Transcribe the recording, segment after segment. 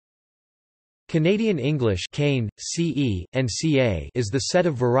Canadian English (CANE, CE, and CA) is the set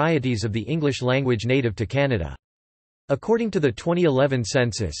of varieties of the English language native to Canada. According to the 2011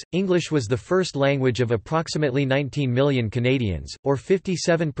 census, English was the first language of approximately 19 million Canadians, or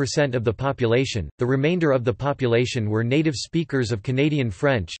 57% of the population. The remainder of the population were native speakers of Canadian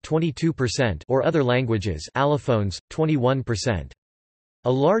French, 22%, or other languages, allophones, 21%.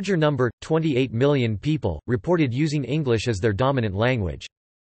 A larger number, 28 million people, reported using English as their dominant language.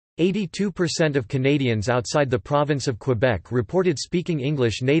 82% of Canadians outside the province of Quebec reported speaking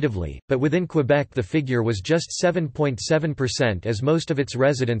English natively, but within Quebec the figure was just 7.7% as most of its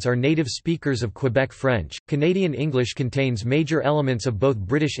residents are native speakers of Quebec French. Canadian English contains major elements of both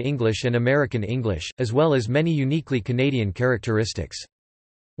British English and American English, as well as many uniquely Canadian characteristics.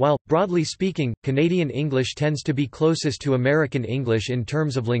 While, broadly speaking, Canadian English tends to be closest to American English in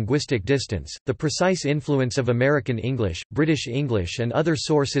terms of linguistic distance, the precise influence of American English, British English and other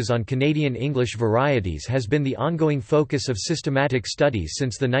sources on Canadian English varieties has been the ongoing focus of systematic studies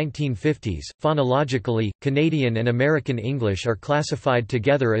since the 1950s. Phonologically, Canadian and American English are classified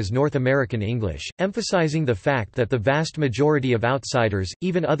together as North American English, emphasizing the fact that the vast majority of outsiders,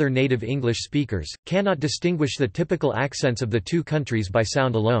 even other native English speakers, cannot distinguish the typical accents of the two countries by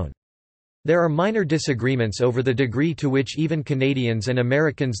sound alone. There are minor disagreements over the degree to which even Canadians and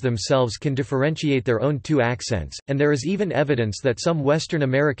Americans themselves can differentiate their own two accents, and there is even evidence that some Western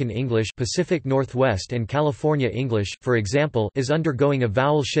American English, Pacific Northwest and California English, for example, is undergoing a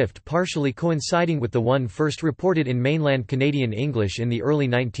vowel shift partially coinciding with the one first reported in mainland Canadian English in the early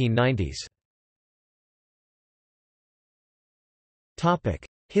 1990s.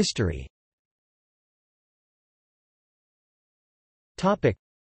 History.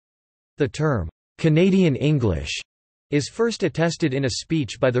 The term, "Canadian English", is first attested in a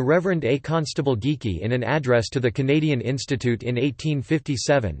speech by the Reverend A. Constable Geekie in an address to the Canadian Institute in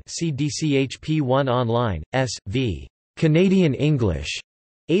 1857. See DCHP 1 online, S.V. Canadian English.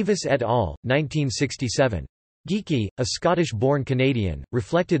 Avis et al., 1967. Geekie, a Scottish-born Canadian,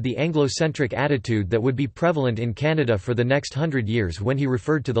 reflected the Anglo-centric attitude that would be prevalent in Canada for the next 100 years when he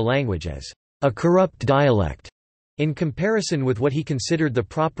referred to the language as a corrupt dialect. In comparison with what he considered the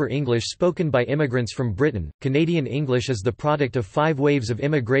proper English spoken by immigrants from Britain, Canadian English is the product of 5 waves of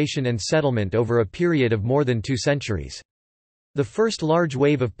immigration and settlement over a period of more than 2 centuries. The first large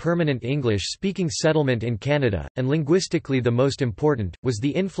wave of permanent English-speaking settlement in Canada, and linguistically the most important, was the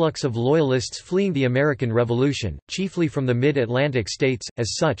influx of Loyalists fleeing the American Revolution, chiefly from the mid-Atlantic states.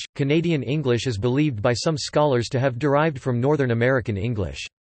 As such, Canadian English is believed by some scholars to have derived from Northern American English.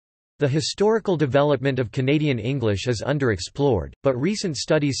 The historical development of Canadian English is underexplored, but recent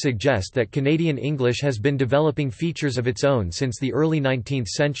studies suggest that Canadian English has been developing features of its own since the early 19th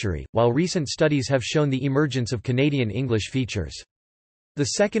century, while recent studies have shown the emergence of Canadian English features. The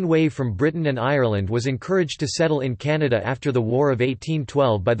second wave from Britain and Ireland was encouraged to settle in Canada after the War of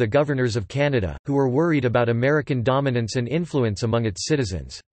 1812 by the governors of Canada, who were worried about American dominance and influence among its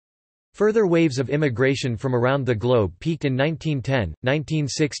citizens. Further waves of immigration from around the globe peaked in 1910,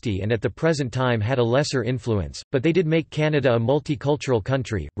 1960 and at the present time had a lesser influence, but they did make Canada a multicultural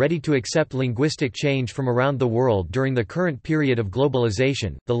country, ready to accept linguistic change from around the world. During the current period of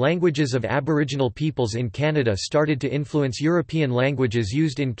globalization, the languages of Aboriginal peoples in Canada started to influence European languages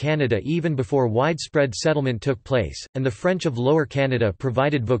used in Canada even before widespread settlement took place, and the French of Lower Canada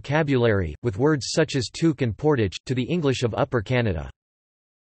provided vocabulary, with words such as toque and portage, to the English of Upper Canada.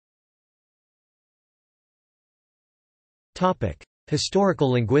 Historical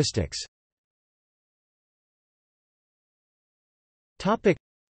linguistics.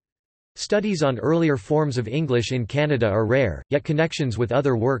 Studies on earlier forms of English in Canada are rare, yet connections with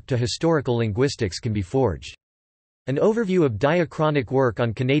other work to historical linguistics can be forged. An overview of diachronic work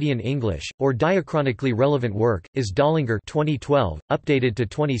on Canadian English, or diachronically relevant work, is Dollinger 2012, updated to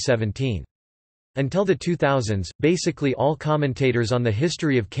 2017. Until the 2000s, basically all commentators on the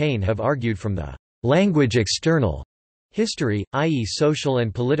history of CANE have argued from the language external history, i.e. social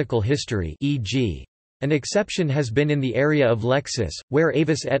and political history, e.g. An exception has been in the area of lexis, where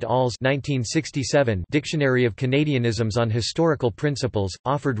Avis et al.'s 1967 Dictionary of Canadianisms on Historical Principles,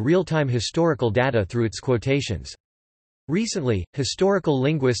 offered real-time historical data through its quotations. Recently, historical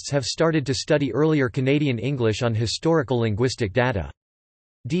linguists have started to study earlier Canadian English on historical linguistic data.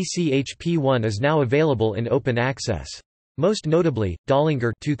 DCHP1 is now available in open access. Most notably,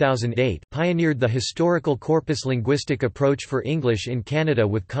 Dollinger 2008 pioneered the historical corpus linguistic approach for English in Canada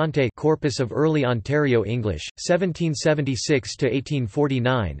with Conte Corpus of Early Ontario English,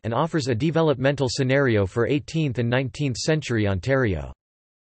 1776–1849 and offers a developmental scenario for 18th and 19th century Ontario.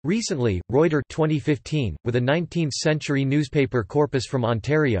 Recently, Reuters 2015, with a 19th-century newspaper corpus from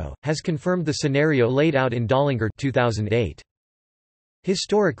Ontario, has confirmed the scenario laid out in Dollinger 2008.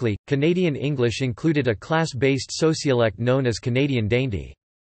 Historically, Canadian English included a class-based sociolect known as Canadian dainty.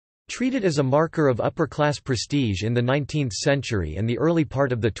 Treated as a marker of upper-class prestige in the 19th century and the early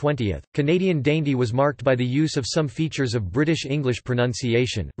part of the 20th, Canadian dainty was marked by the use of some features of British English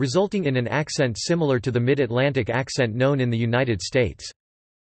pronunciation, resulting in an accent similar to the Mid-Atlantic accent known in the United States.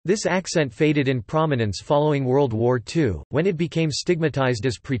 This accent faded in prominence following World War II, when it became stigmatized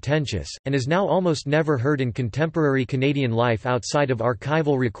as pretentious, and is now almost never heard in contemporary Canadian life outside of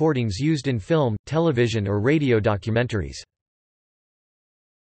archival recordings used in film, television or radio documentaries.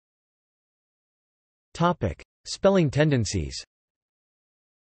 Spelling tendencies.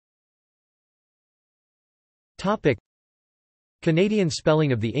 Canadian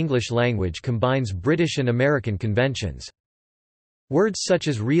spelling of the English language combines British and American conventions. Words such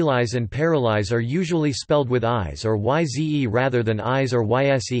as realize and paralyze are usually spelled with I's or YZE rather than I's or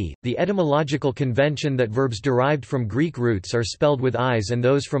YSE. The etymological convention that verbs derived from Greek roots are spelled with I's and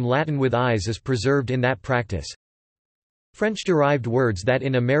those from Latin with I's is preserved in that practice. French-derived words that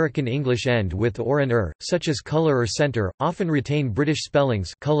in American English end with or and such as color or center, often retain British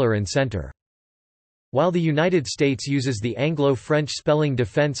spellings color and center. While the United States uses the Anglo-French spelling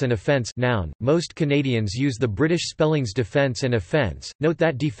defense and offense noun, most Canadians use the British spellings defense and offense. Note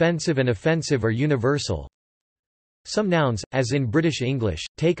that defensive and offensive are universal. Some nouns, as in British English,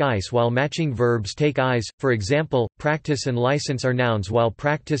 take ice while matching verbs take eyes. For example, practice and license are nouns while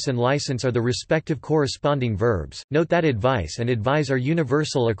practice and license are the respective corresponding verbs. Note that advice and advise are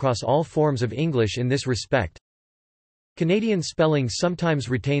universal across all forms of English in this respect. Canadian spelling sometimes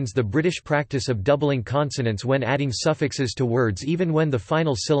retains the British practice of doubling consonants when adding suffixes to words even when the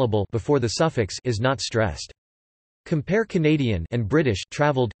final syllable before the suffix is not stressed. Compare Canadian and British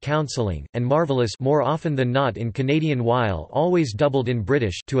traveled, counseling, and marvelous more often than not in Canadian while always doubled in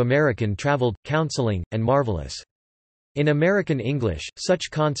British to American traveled, counseling, and marvelous. In American English,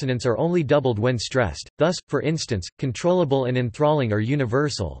 such consonants are only doubled when stressed, thus, for instance, controllable and enthralling are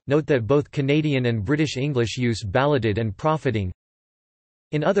universal. Note that both Canadian and British English use balloted and profiting.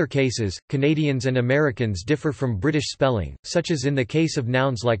 In other cases, Canadians and Americans differ from British spelling, such as in the case of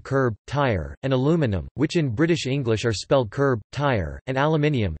nouns like curb, tire, and aluminum, which in British English are spelled curb, tire, and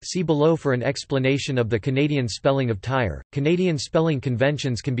aluminium. See below for an explanation of the Canadian spelling of tire. Canadian spelling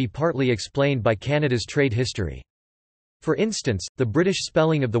conventions can be partly explained by Canada's trade history. For instance, the British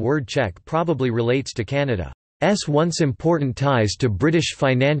spelling of the word check probably relates to Canada's once important ties to British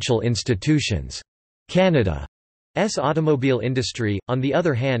financial institutions. Canada's automobile industry, on the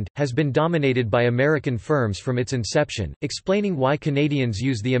other hand, has been dominated by American firms from its inception, explaining why Canadians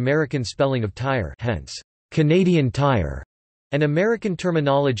use the American spelling of tire, hence, Canadian Tire, and American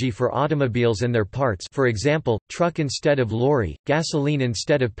terminology for automobiles and their parts, for example, truck instead of lorry, gasoline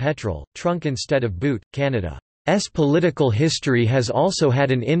instead of petrol, trunk instead of boot. Canada's political history has also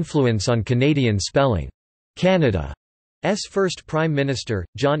had an influence on Canadian spelling. Canada's first Prime Minister,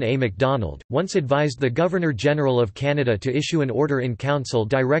 John A. Macdonald, once advised the Governor-General of Canada to issue an order in council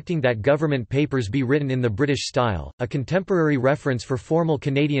directing that government papers be written in the British style. A contemporary reference for formal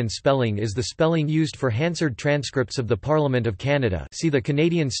Canadian spelling is the spelling used for Hansard transcripts of the Parliament of Canada. See the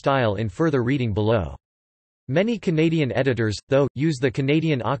Canadian style in further reading below. Many Canadian editors, though, use the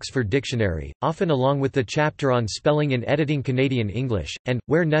Canadian Oxford Dictionary, often along with the chapter on spelling and editing Canadian English, and,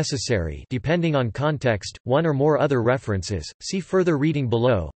 where necessary depending on context, one or more other references. See further reading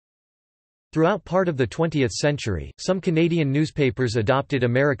below. Throughout part of the 20th century, some Canadian newspapers adopted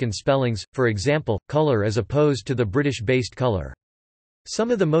American spellings, for example, colour as opposed to the British-based colour.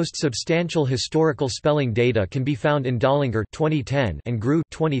 Some of the most substantial historical spelling data can be found in Dollinger 2010 and Grew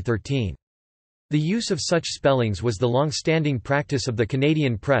 2013. The use of such spellings was the long-standing practice of the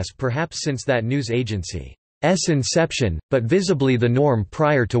Canadian press perhaps since that news agency's inception, but visibly the norm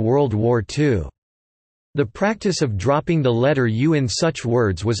prior to World War II. The practice of dropping the letter U in such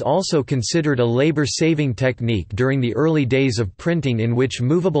words was also considered a labor-saving technique during the early days of printing in which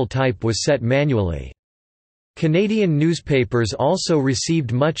movable type was set manually. Canadian newspapers also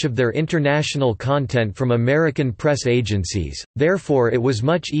received much of their international content from American press agencies, therefore it was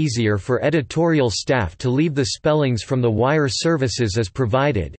much easier for editorial staff to leave the spellings from the wire services as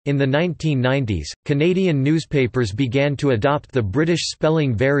provided. In the 1990s, Canadian newspapers began to adopt the British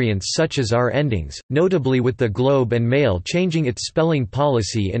spelling variants such as R endings, notably with the Globe and Mail changing its spelling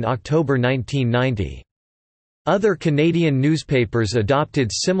policy in October 1990. Other Canadian newspapers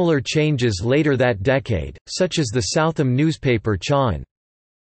adopted similar changes later that decade, such as the Southam newspaper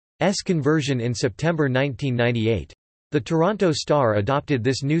Chaw'n's conversion in September 1998. The Toronto Star adopted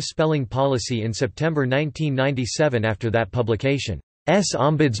this new spelling policy in September 1997 after that publication's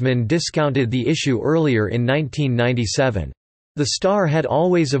ombudsman discounted the issue earlier in 1997. The Star had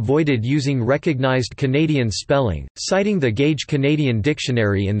always avoided using recognized Canadian spelling, citing the Gage Canadian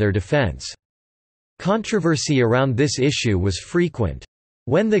Dictionary in their defense. Controversy around this issue was frequent.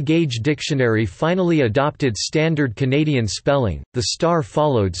 When the Gage Dictionary finally adopted standard Canadian spelling, the Star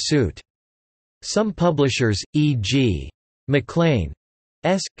followed suit. Some publishers, e.g. Maclean's,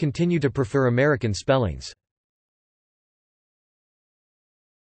 continue to prefer American spellings.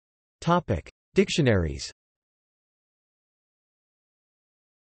 Dictionaries.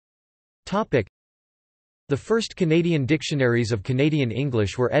 The first Canadian dictionaries of Canadian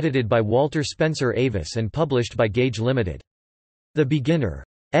English were edited by Walter Spencer Avis and published by Gage Limited. The Beginner's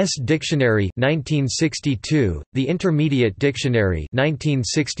Dictionary 1962, the Intermediate Dictionary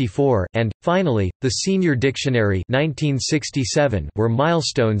 1964, and, finally, the Senior Dictionary 1967 were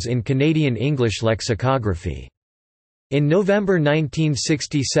milestones in Canadian English lexicography. In November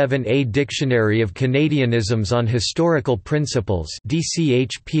 1967 a Dictionary of Canadianisms on Historical Principles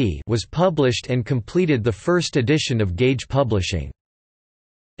was published and completed the first edition of Gage Publishing's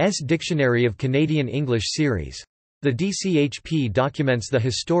Dictionary of Canadian English series. The DCHP documents the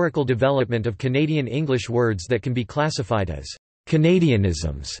historical development of Canadian English words that can be classified as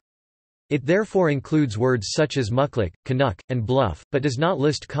Canadianisms. It therefore includes words such as mucklick, canuck, and bluff, but does not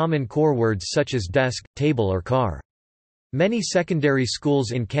list common core words such as desk, table or car. Many secondary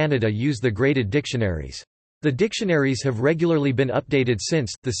schools in Canada use the graded dictionaries. The dictionaries have regularly been updated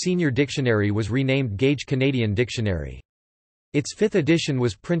since. The Senior Dictionary was renamed Gage Canadian Dictionary. Its fifth edition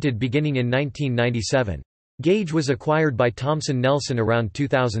was printed beginning in 1997. Gage was acquired by Thomson Nelson around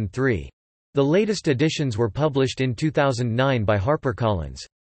 2003. The latest editions were published in 2009 by HarperCollins.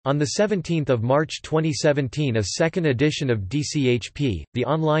 On 17 March 2017 a second edition of DCHP, the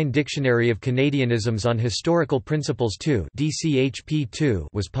Online Dictionary of Canadianisms on Historical Principles 2 (DCHP2)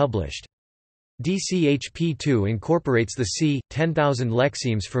 was published. DCHP2 incorporates the c. 10,000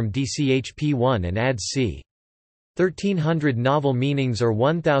 lexemes from DCHP1 and adds c. 1,300 novel meanings or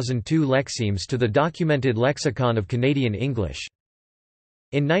 1,002 lexemes to the documented lexicon of Canadian English.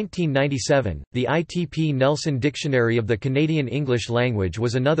 In 1997, the ITP Nelson Dictionary of the Canadian English Language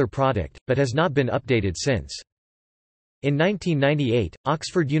was another product, but has not been updated since. In 1998,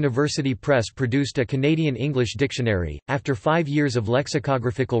 Oxford University Press produced a Canadian English dictionary, after 5 years of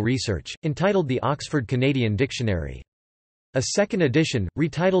lexicographical research, entitled the Oxford Canadian Dictionary. A second edition,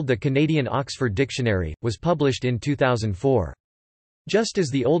 retitled the Canadian Oxford Dictionary, was published in 2004. Just as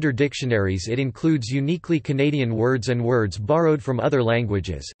the older dictionaries, it includes uniquely Canadian words and words borrowed from other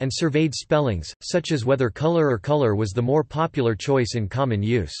languages, and surveyed spellings, such as whether colour or colour was the more popular choice in common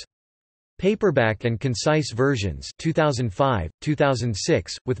use. Paperback and concise versions 2005,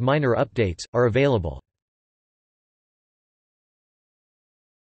 2006, with minor updates, are available.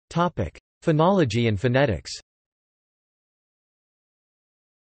 Phonology and phonetics.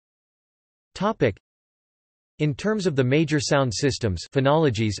 In terms of the major sound systems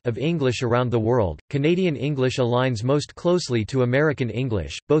phonologies of English around the world, Canadian English aligns most closely to American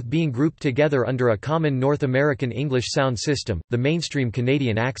English, both being grouped together under a common North American English sound system. The mainstream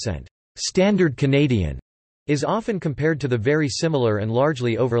Canadian accent, Standard Canadian, is often compared to the very similar and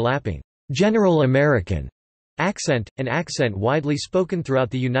largely overlapping General American accent, an accent widely spoken throughout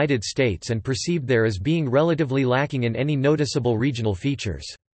the United States and perceived there as being relatively lacking in any noticeable regional features.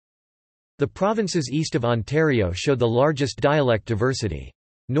 The provinces east of Ontario show the largest dialect diversity.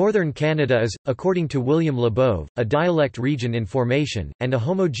 Northern Canada is, according to William Labov, a dialect region in formation, and a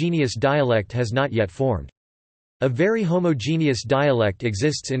homogeneous dialect has not yet formed. A very homogeneous dialect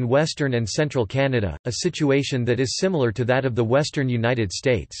exists in western and central Canada, a situation that is similar to that of the western United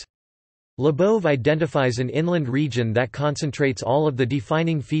States. Labov identifies an inland region that concentrates all of the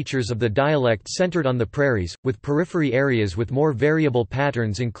defining features of the dialect centered on the prairies, with periphery areas with more variable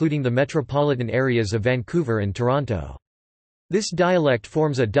patterns including the metropolitan areas of Vancouver and Toronto. This dialect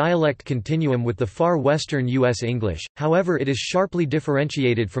forms a dialect continuum with the far western U.S. English, however it is sharply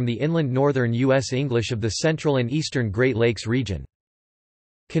differentiated from the inland northern U.S. English of the central and eastern Great Lakes region.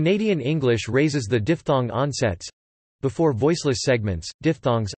 Canadian English raises the diphthong onsets before voiceless segments,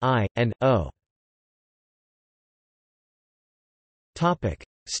 diphthongs, I, and, O.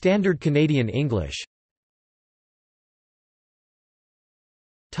 Standard Canadian English.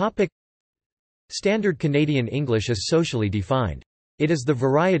 Standard Canadian English is socially defined. It is the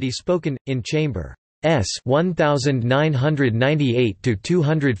variety spoken, in chamber. S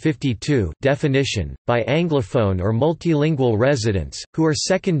 1998-252 definition, by Anglophone or multilingual residents, who are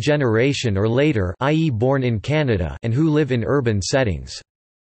second generation or later, i.e. born in Canada and who live in urban settings.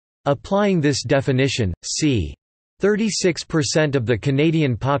 Applying this definition, c. 36% of the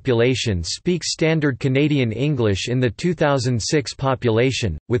Canadian population speaks Standard Canadian English in the 2006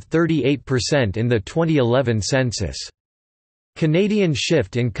 population, with 38% in the 2011 census. Canadian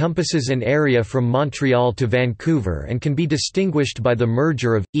Shift encompasses an area from Montreal to Vancouver and can be distinguished by the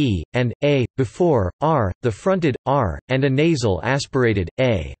merger of e and a before r, the fronted r, and a nasal aspirated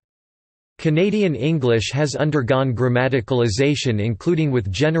a. Canadian English has undergone grammaticalization, including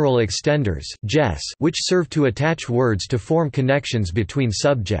with general extenders which serve to attach words to form connections between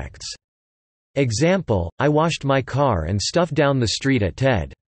subjects. Example, I washed my car and stuffed down the street at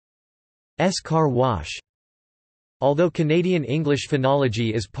Ted's car wash. Although Canadian English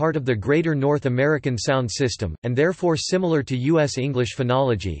phonology is part of the Greater North American sound system, and therefore similar to U.S. English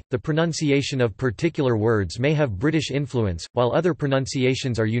phonology, the pronunciation of particular words may have British influence, while other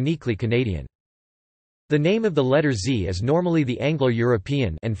pronunciations are uniquely Canadian. The name of the letter Z is normally the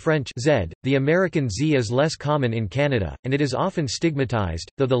Anglo-European and French Z. The American Z is less common in Canada, and it is often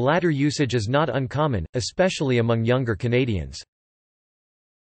stigmatized, though the latter usage is not uncommon, especially among younger Canadians.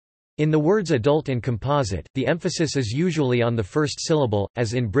 In the words adult and composite, the emphasis is usually on the first syllable,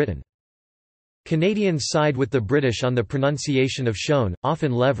 as in Britain. Canadians side with the British on the pronunciation of shown,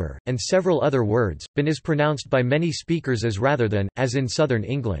 often lever, and several other words. Been is pronounced by many speakers as rather than, as in southern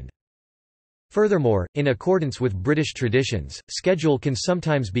England. Furthermore, in accordance with British traditions, schedule can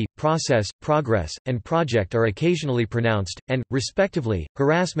sometimes be, process, progress, and project are occasionally pronounced, and, respectively,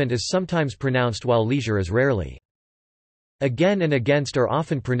 harassment is sometimes pronounced while leisure is rarely. Again and against are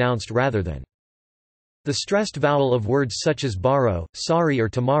often pronounced rather than. The stressed vowel of words such as borrow, sorry or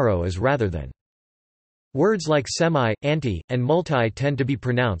tomorrow is rather than. Words like semi, anti, and multi tend to be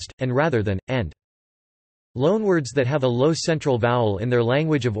pronounced, and rather than, and. Loanwords that have a low central vowel in their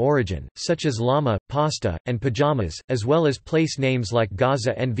language of origin, such as llama, pasta, and pajamas, as well as place names like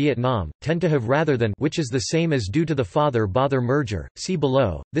Gaza and Vietnam, tend to have rather than, which is the same as due to the father-bother merger, see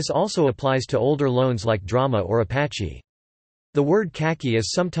below. This also applies to older loans like drama or Apache. The word khaki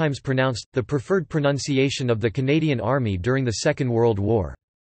is sometimes pronounced, the preferred pronunciation of the Canadian Army during the Second World War.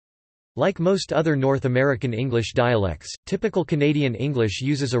 Like most other North American English dialects, typical Canadian English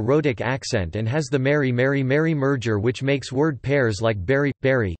uses a rhotic accent and has the Mary merger, which makes word pairs like berry,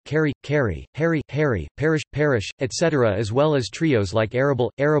 berry, carry, carry, harry, harry, parish, parish, etc., as well as trios like arable,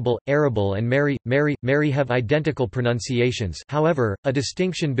 arable, arable, and Mary, Mary, Mary have identical pronunciations. However, a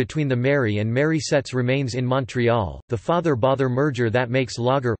distinction between the Mary and Mary sets remains in Montreal, the father-bother merger that makes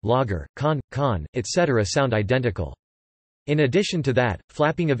lager, lager, con, con, etc. sound identical. In addition to that,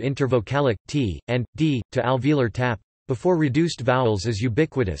 flapping of intervocalic t and d to alveolar tap before reduced vowels is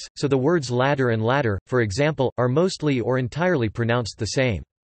ubiquitous, so the words ladder and ladder, for example, are mostly or entirely pronounced the same.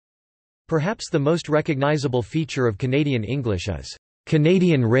 Perhaps the most recognizable feature of Canadian English is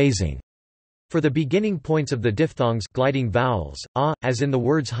Canadian raising. For the beginning points of the diphthongs gliding vowels, as in the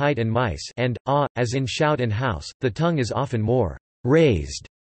words height and mice, and as in shout and house, the tongue is often more raised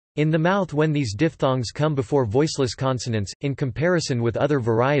in the mouth when these diphthongs come before voiceless consonants, in comparison with other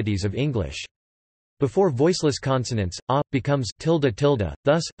varieties of English. Before voiceless consonants, becomes tilde tilde,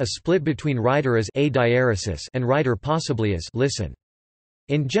 thus, a split between rider as a diaresis and rider possibly as listen.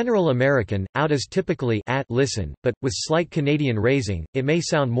 In General American, out is typically at listen, but, with slight Canadian raising, it may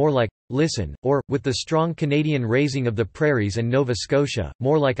sound more like listen, or, with the strong Canadian raising of the Prairies and Nova Scotia,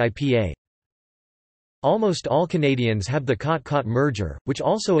 more like IPA. Almost all Canadians have the cot-cot merger, which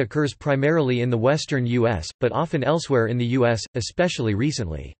also occurs primarily in the western U.S., but often elsewhere in the U.S., especially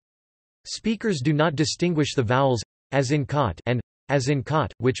recently. Speakers do not distinguish the vowels as in cot and as in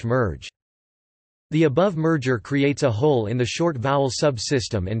cot, which merge. The above merger creates a hole in the short vowel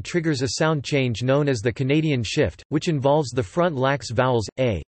subsystem and triggers a sound change known as the Canadian shift, which involves the front lax vowels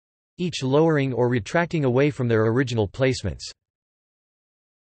a, each lowering or retracting away from their original placements.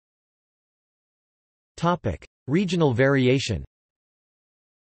 Regional variation.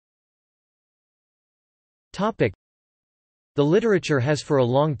 The literature has for a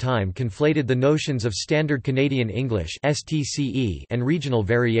long time conflated the notions of Standard Canadian English (STCE) and regional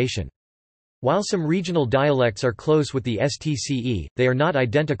variation. While some regional dialects are close with the STCE, they are not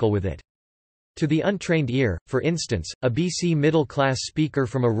identical with it. To the untrained ear, for instance, a BC middle-class speaker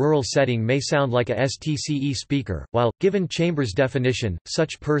from a rural setting may sound like a STCE speaker, while, given Chambers' definition,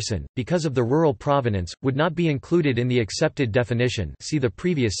 such person, because of the rural provenance, would not be included in the accepted definition, see the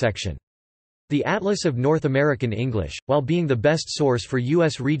previous section. The Atlas of North American English, while being the best source for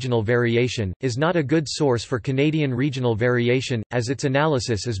U.S. regional variation, is not a good source for Canadian regional variation, as its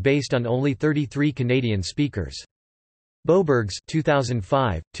analysis is based on only 33 Canadian speakers. Boberg's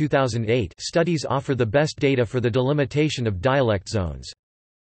 2005, 2008 studies offer the best data for the delimitation of dialect zones.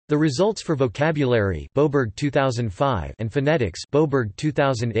 The results for vocabulary Boberg 2005 and phonetics Boberg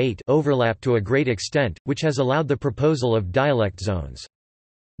 2008 overlap to a great extent, which has allowed the proposal of dialect zones.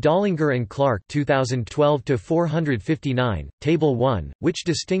 Dollinger and Clark 2012-459, Table 1, which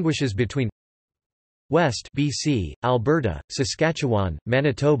distinguishes between West BC, Alberta, Saskatchewan,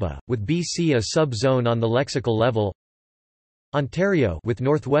 Manitoba, with BC a sub-zone on the lexical level. Ontario with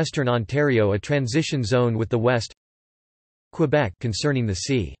northwestern Ontario a transition zone with the West. Quebec concerning the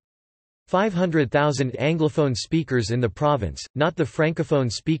c. 500,000 Anglophone speakers in the province, not the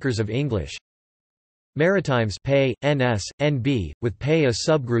Francophone speakers of English. Maritimes Pay, NS, NB, with Pay a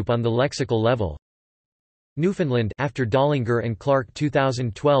subgroup on the lexical level. Newfoundland after Dollinger and Clark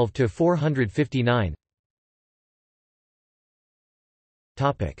 2012-459.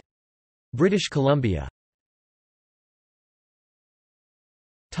 Topic: British Columbia.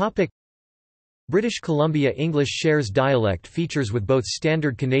 Topic: British Columbia English shares dialect features with both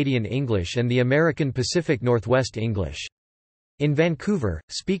Standard Canadian English and the American Pacific Northwest English. In Vancouver,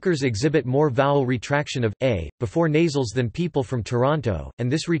 speakers exhibit more vowel retraction of a before nasals than people from Toronto,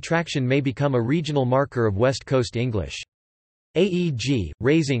 and this retraction may become a regional marker of West Coast English. AEG,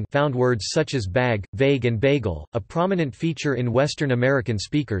 raising found words such as bag, vague and bagel, a prominent feature in Western American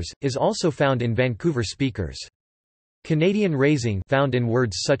speakers, is also found in Vancouver speakers. Canadian raising found in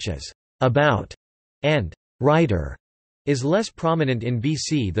words such as about and writer is less prominent in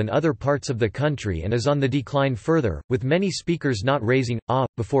BC than other parts of the country and is on the decline further, with many speakers not raising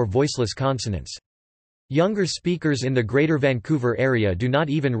before voiceless consonants. Younger speakers in the Greater Vancouver area do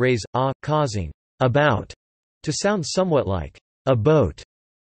not even raise causing about to sound somewhat like a boat.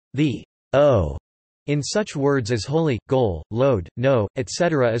 The o in such words as holy, goal, load, no,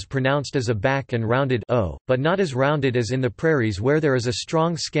 etc. is pronounced as a back and rounded o, but not as rounded as in the prairies where there is a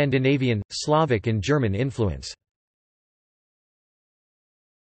strong Scandinavian, Slavic and German influence.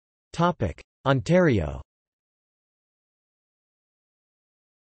 Ontario.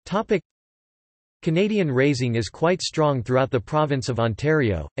 Canadian raising is quite strong throughout the province of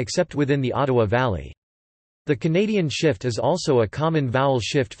Ontario, except within the Ottawa Valley. The Canadian shift is also a common vowel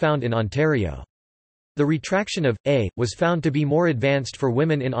shift found in Ontario. The retraction of a was found to be more advanced for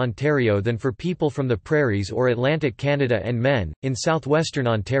women in Ontario than for people from the prairies or Atlantic Canada and men. In southwestern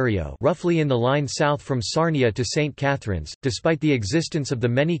Ontario, roughly in the line south from Sarnia to St. Catharines, despite the existence of the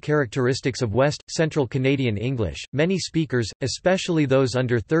many characteristics of West, Central Canadian English, many speakers, especially those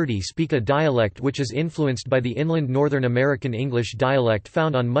under 30, speak a dialect which is influenced by the inland Northern American English dialect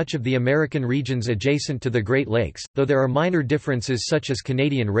found on much of the American regions adjacent to the Great Lakes, though there are minor differences such as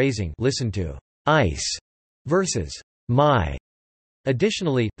Canadian raising listen to ice versus my.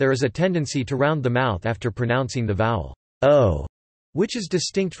 Additionally, there is a tendency to round the mouth after pronouncing the vowel o, which is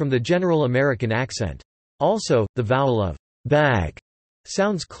distinct from the general American accent. Also, the vowel of bag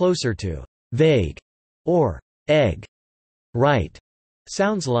sounds closer to vague or egg. Right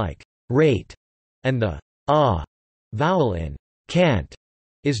sounds like rate, and the vowel in can't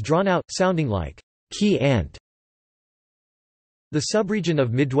is drawn out, sounding like key ant. The subregion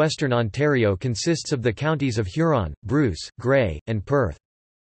of Midwestern Ontario consists of the counties of Huron, Bruce, Grey, and Perth.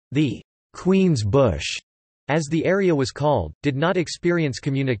 The Queen's Bush, as the area was called, did not experience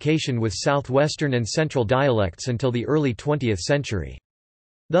communication with southwestern and central dialects until the early 20th century.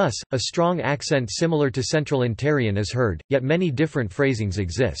 Thus, a strong accent similar to Central Ontarian is heard, yet many different phrasings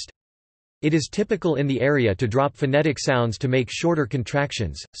exist. It is typical in the area to drop phonetic sounds to make shorter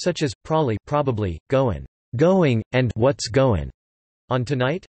contractions, such as probably, goin', going, and what's goin'. On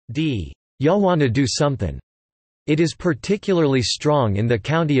tonight? Y'all wanna do somethin'. It is particularly strong in the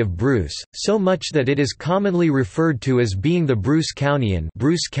county of Bruce, so much that it is commonly referred to as being the Bruce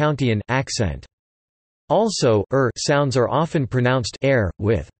Countian accent. Also, sounds are often pronounced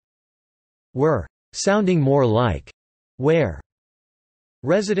with were, sounding more like where.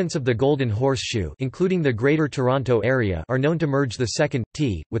 Residents of the Golden Horseshoe, including the Greater Toronto Area, are known to merge the second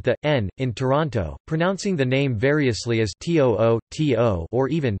t with the n in Toronto, pronouncing the name variously as too, to, or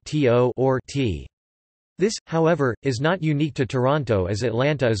even to or t. This, however, is not unique to Toronto, as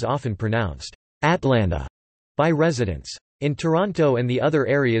Atlanta is often pronounced Atlanta by residents. In Toronto and the other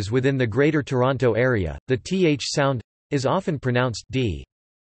areas within the Greater Toronto Area, the th sound is often pronounced d.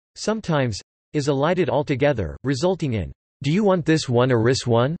 Sometimes is elided altogether, resulting in "Do you want this one or ris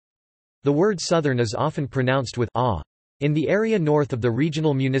one?" The word southern is often pronounced with ah. In the area north of the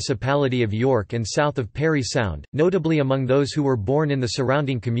regional municipality of York and south of Parry Sound, notably among those who were born in the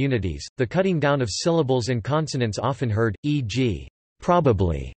surrounding communities, the cutting down of syllables and consonants often heard, e.g.,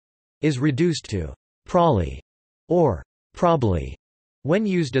 probably, is reduced to probably or probably when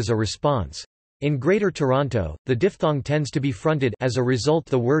used as a response. In Greater Toronto, the diphthong tends to be fronted, as a result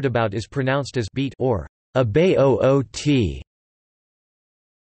the word about is pronounced as beat or abaoot.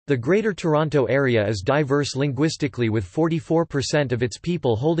 The Greater Toronto Area is diverse linguistically with 44% of its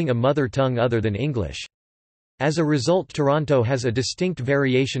people holding a mother tongue other than English. As a result, Toronto has a distinct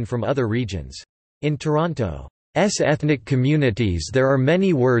variation from other regions. In Toronto's ethnic communities there are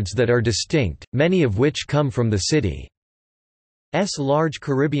many words that are distinct, many of which come from the city's large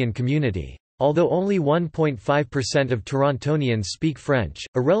Caribbean community. Although only 1.5% of Torontonians speak French,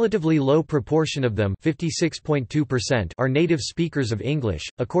 a relatively low proportion of them (56.2%) are native speakers of English,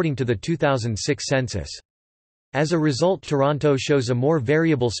 according to the 2006 census. As a result, Toronto shows a more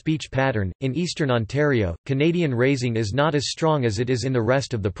variable speech pattern. In eastern Ontario, Canadian raising is not as strong as it is in the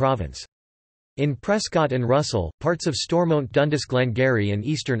rest of the province. In Prescott and Russell, parts of Stormont-Dundas-Glengarry and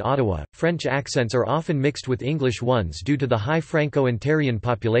eastern Ottawa, French accents are often mixed with English ones due to the high Franco-Ontarian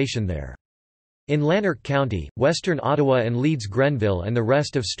population there. In Lanark County, western Ottawa and Leeds-Grenville and the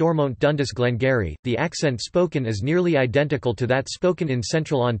rest of Stormont-Dundas-Glengarry, the accent spoken is nearly identical to that spoken in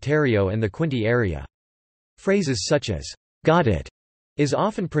central Ontario and the Quinte area. Phrases such as, "got it," is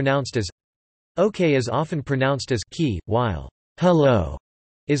often pronounced as "okay" is often pronounced as "key," while "hello"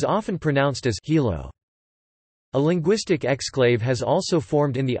 is often pronounced as "helo." A linguistic exclave has also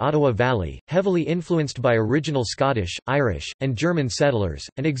formed in the Ottawa Valley, heavily influenced by original Scottish, Irish, and German settlers,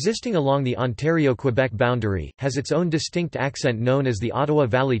 and existing along the Ontario-Quebec boundary, has its own distinct accent known as the Ottawa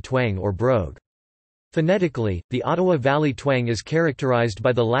Valley twang or brogue. Phonetically, the Ottawa Valley twang is characterized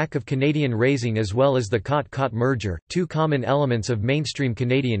by the lack of Canadian raising as well as the cot-cot merger, two common elements of mainstream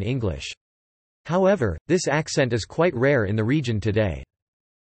Canadian English. However, this accent is quite rare in the region today.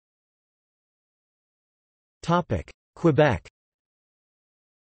 Quebec.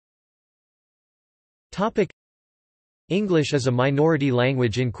 English is a minority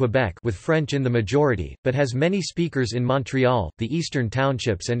language in Quebec with French in the majority, but has many speakers in Montreal, the eastern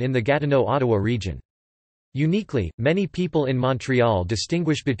townships and in the Gatineau-Ottawa region. Uniquely, many people in Montreal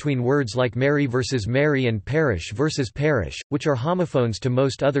distinguish between words like Mary versus Mary and parish versus parish, which are homophones to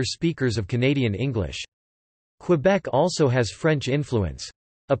most other speakers of Canadian English. Quebec also has French influence.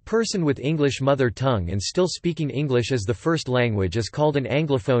 A person with English mother tongue and still speaking English as the first language is called an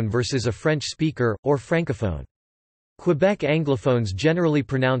anglophone versus a French speaker, or francophone. Quebec anglophones generally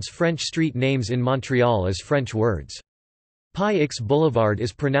pronounce French street names in Montreal as French words. Pie-X Boulevard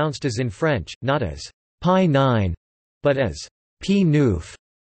is pronounced as in French, not as Pie 9, but as P Neuf.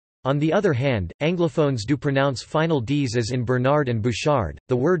 On the other hand, Anglophones do pronounce final Ds as in Bernard and Bouchard.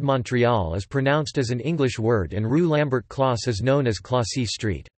 The word Montreal is pronounced as an English word and Rue Lambert-Closs is known as Clossy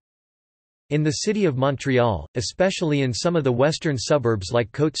Street. In the city of Montreal, especially in some of the western suburbs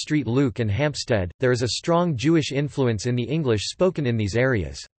like Cote Street Luc and Hampstead, there is a strong Jewish influence in the English spoken in these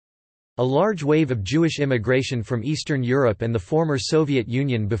areas. A large wave of Jewish immigration from Eastern Europe and the former Soviet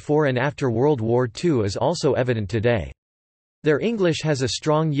Union before and after World War II is also evident today. Their English has a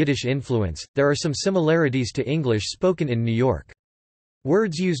strong Yiddish influence. There are some similarities to English spoken in New York.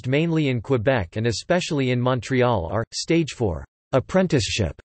 Words used mainly in Quebec and especially in Montreal are stage for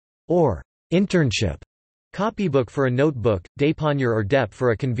apprenticeship or internship, copybook for a notebook, dépanneur or dep for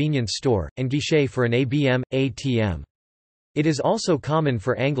a convenience store, and guichet for an ATM. It is also common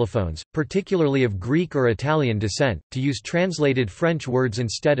for Anglophones, particularly of Greek or Italian descent, to use translated French words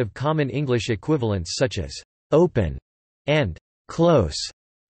instead of common English equivalents such as open and close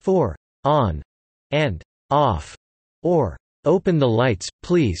for on and off, or open the lights,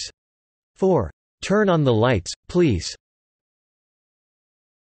 please for turn on the lights, please.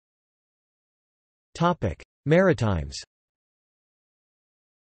 Maritimes.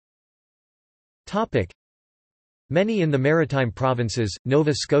 Many in the maritime provinces,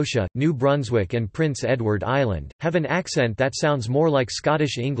 Nova Scotia, New Brunswick and Prince Edward Island, have an accent that sounds more like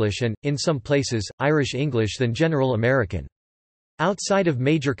Scottish English and, in some places, Irish English than General American. Outside of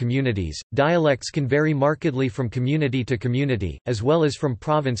major communities, dialects can vary markedly from community to community, as well as from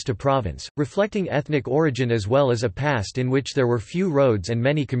province to province, reflecting ethnic origin as well as a past in which there were few roads and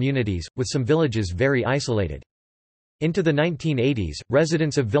many communities, with some villages very isolated. Into the 1980s,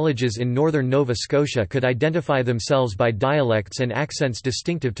 residents of villages in northern Nova Scotia could identify themselves by dialects and accents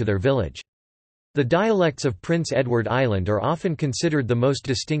distinctive to their village. The dialects of Prince Edward Island are often considered the most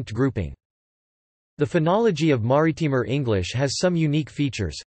distinct grouping. The phonology of Maritimer English has some unique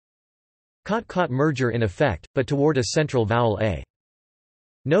features. Cot-cot merger in effect, but toward a central vowel a.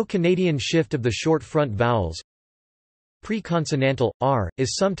 No Canadian shift of the short front vowels. Pre-consonantal r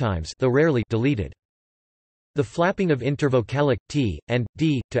is sometimes, though rarely, deleted. The flapping of intervocalic t and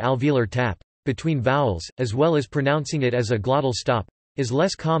d to alveolar tap between vowels, as well as pronouncing it as a glottal stop, is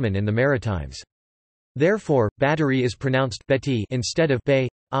less common in the Maritimes. Therefore, battery is pronounced betty instead of bay,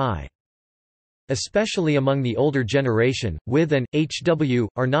 I. Especially among the older generation, with and hw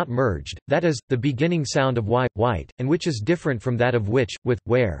are not merged, that is, the beginning sound of y, white, and which is different from that of which, with,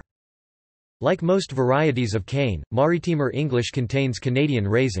 where. Like most varieties of cane, Maritimer English contains Canadian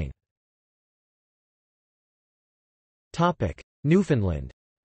raising. Newfoundland.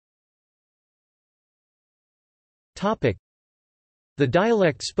 The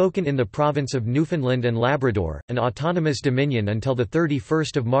dialect spoken in the province of Newfoundland and Labrador, an autonomous dominion until 31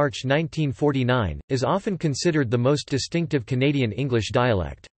 March 1949, is often considered the most distinctive Canadian English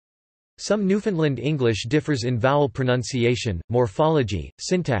dialect. Some Newfoundland English differs in vowel pronunciation, morphology,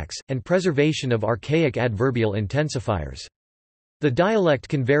 syntax, and preservation of archaic adverbial intensifiers. The dialect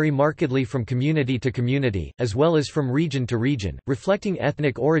can vary markedly from community to community, as well as from region to region, reflecting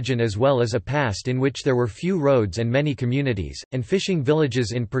ethnic origin as well as a past in which there were few roads and many communities, and fishing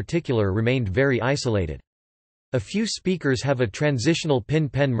villages in particular remained very isolated. A few speakers have a transitional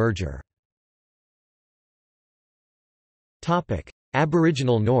pin-pen merger.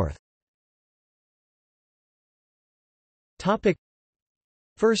 Aboriginal North.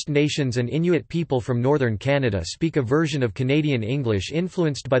 First Nations and Inuit people from northern Canada speak a version of Canadian English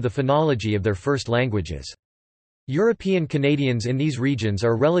influenced by the phonology of their first languages. European Canadians in these regions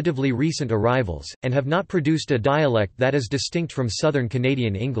are relatively recent arrivals, and have not produced a dialect that is distinct from Southern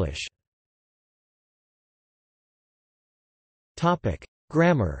Canadian English.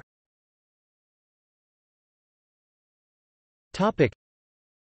 Grammar.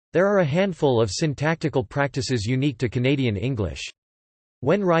 There are a handful of syntactical practices unique to Canadian English.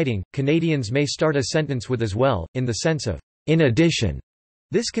 When writing, Canadians may start a sentence with as well, in the sense of in addition.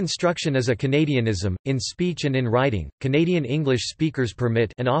 This construction is a Canadianism. In speech and in writing, Canadian English speakers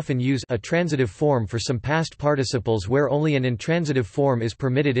permit and often use a transitive form for some past participles where only an intransitive form is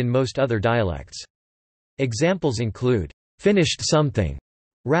permitted in most other dialects. Examples include finished something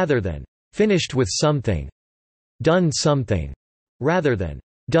rather than finished with something, done something rather than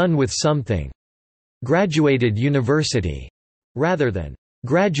done with something, graduated university rather than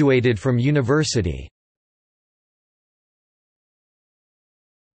graduated from university.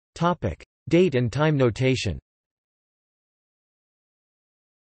 Date and time notation.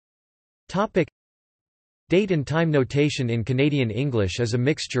 Date and time notation in Canadian English is a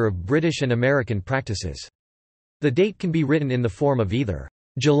mixture of British and American practices. The date can be written in the form of either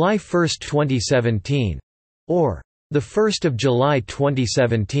July 1, 2017 or the 1st of July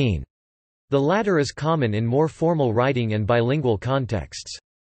 2017. The latter is common in more formal writing and bilingual contexts.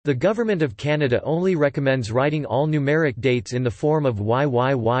 The Government of Canada only recommends writing all numeric dates in the form of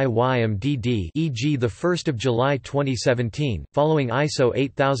YYYYMDD, e.g. the 1st of July 2017, following ISO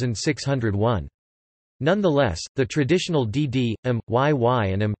 8601. Nonetheless, the traditional DD,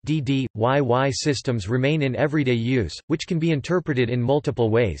 YY and DD, YY systems remain in everyday use, which can be interpreted in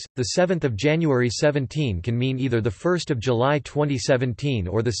multiple ways. The 7th of January 17 can mean either the 1st of July 2017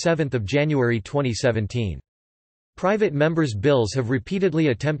 or the 7th of January 2017. Private members' bills have repeatedly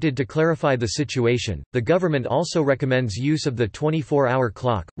attempted to clarify the situation. The government also recommends use of the 24-hour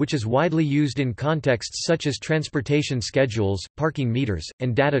clock, which is widely used in contexts such as transportation schedules, parking meters,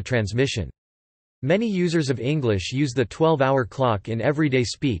 and data transmission. Many users of English use the 12-hour clock in everyday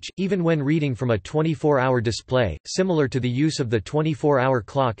speech, even when reading from a 24-hour display, similar to the use of the 24-hour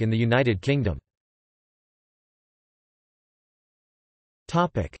clock in the United Kingdom.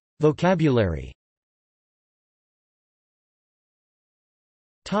 Vocabulary.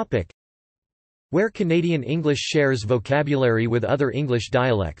 Where Canadian English shares vocabulary with other English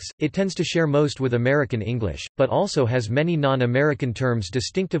dialects, it tends to share most with American English, but also has many non-American terms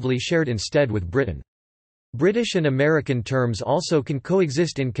distinctively shared instead with Britain. British and American terms also can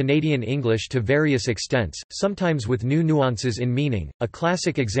coexist in Canadian English to various extents, sometimes with new nuances in meaning. A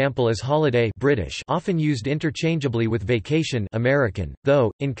classic example is holiday British, often used interchangeably with vacation American, though,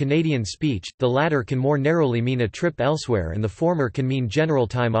 in Canadian speech, the latter can more narrowly mean a trip elsewhere and the former can mean general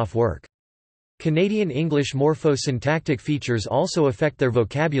time off work. Canadian English morpho-syntactic features also affect their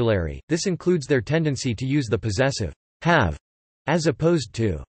vocabulary. This includes their tendency to use the possessive have as opposed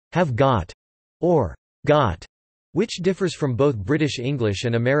to have got or got, which differs from both British English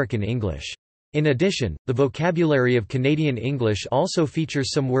and American English. In addition, the vocabulary of Canadian English also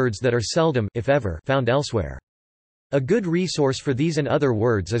features some words that are seldom, if ever, found elsewhere. A good resource for these and other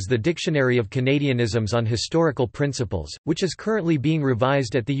words is the Dictionary of Canadianisms on Historical Principles, which is currently being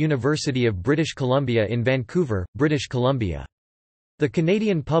revised at the University of British Columbia in Vancouver, British Columbia. The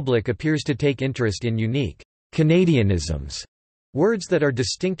Canadian public appears to take interest in unique Canadianisms, words that are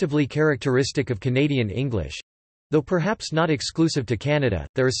distinctively characteristic of Canadian English. Though perhaps not exclusive to Canada,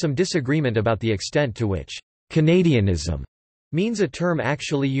 there is some disagreement about the extent to which Canadianism means a term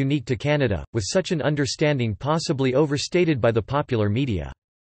actually unique to Canada, with such an understanding possibly overstated by the popular media.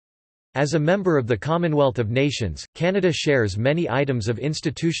 As a member of the Commonwealth of Nations, Canada shares many items of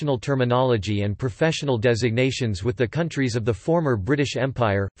institutional terminology and professional designations with the countries of the former British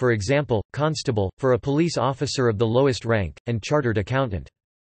Empire, for example, constable, for a police officer of the lowest rank, and chartered accountant.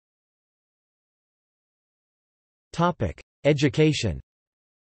 Education.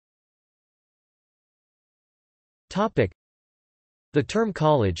 The term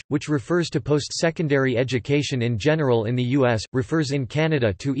college, which refers to post-secondary education in general in the U.S., refers in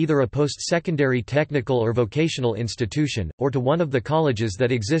Canada to either a post-secondary technical or vocational institution, or to one of the colleges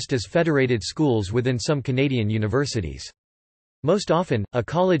that exist as federated schools within some Canadian universities. Most often, a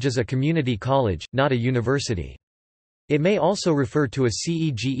college is a community college, not a university. It may also refer to a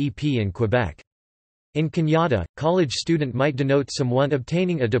CEGEP in Quebec. In Canada, college student might denote someone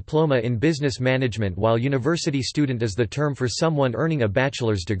obtaining a diploma in business management, while university student is the term for someone earning a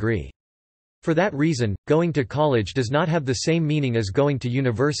bachelor's degree. For that reason, going to college does not have the same meaning as going to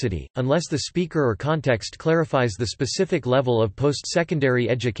university, unless the speaker or context clarifies the specific level of post-secondary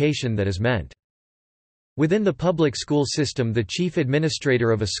education that is meant. Within the public school system, the chief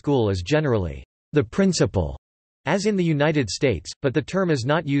administrator of a school is generally the principal, as in the United States, but the term is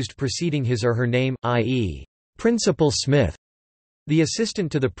not used preceding his or her name, i.e., Principal Smith. The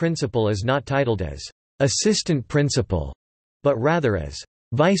assistant to the principal is not titled as assistant principal, but rather as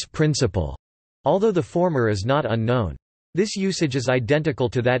vice principal, although the former is not unknown. This usage is identical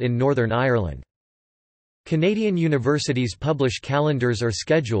to that in Northern Ireland. Canadian universities publish calendars or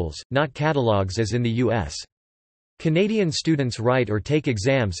schedules, not catalogues as in the U.S. Canadian students write or take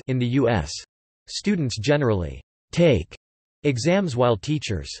exams in the U.S. Students generally take exams while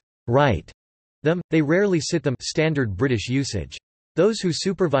teachers write them, they rarely sit them, standard British usage. Those who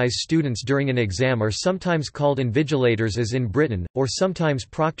supervise students during an exam are sometimes called invigilators as in Britain, or sometimes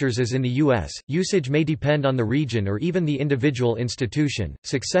proctors as in the US. Usage may depend on the region or even the individual institution.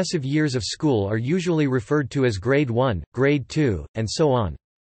 Successive years of school are usually referred to as grade 1, grade 2, and so on.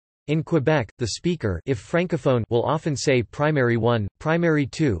 In Quebec, the speaker, if francophone, will often say primary 1, primary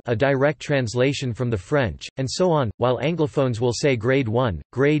 2, a direct translation from the French, and so on, while anglophones will say grade 1,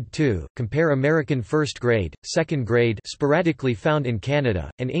 grade 2. Compare American first grade, second grade, sporadically found in Canada,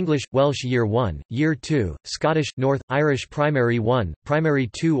 and English, Welsh year 1, year 2, Scottish, North Irish primary 1, primary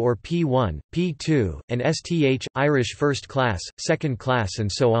 2 or P1, P2, and STH, Irish first class, second class,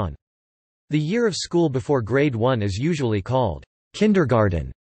 and so on. The year of school before grade 1 is usually called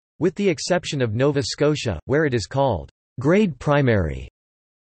kindergarten, with the exception of Nova Scotia, where it is called grade primary.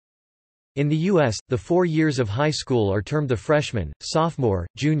 In the U.S., the 4 years of high school are termed the freshman, sophomore,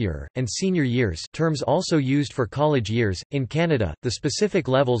 junior, and senior years, terms also used for college years. In Canada, the specific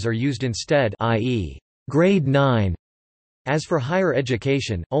levels are used instead, i.e., grade 9. As for higher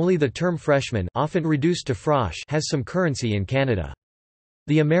education, only the term freshman, often reduced to frosh, has some currency in Canada.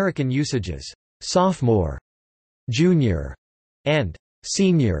 The American usages sophomore, junior, and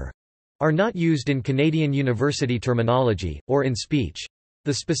senior are not used in Canadian university terminology, or in speech.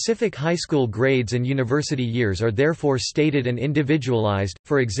 The specific high school grades and university years are therefore stated and individualized.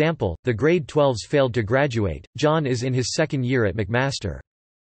 For example, the grade 12s failed to graduate. John is in his second year at McMaster.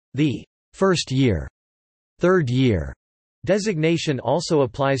 The first year, third year designation also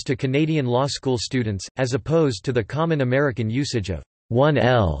applies to Canadian law school students, as opposed to the common American usage of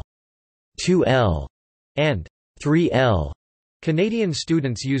 1L, 2L, and 3L. Canadian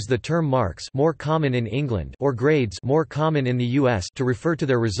students use the term marks, more common in England, or grades, more common in the US, to refer to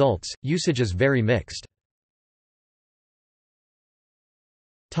their results. Usage is very mixed.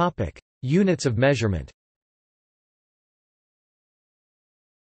 Topic: Units of measurement.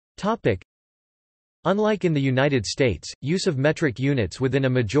 Topic: Unlike in the United States, use of metric units within a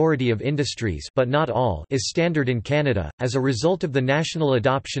majority of industries, but not all, is standard in Canada. As a result of the national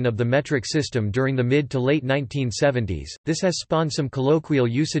adoption of the metric system during the mid to late 1970s, this has spawned some colloquial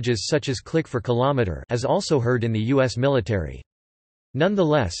usages such as click for kilometer, as also heard in the US military.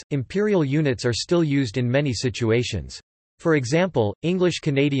 Nonetheless, imperial units are still used in many situations. For example, English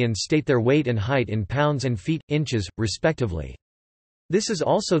Canadians state their weight and height in pounds and feet, inches, respectively. This is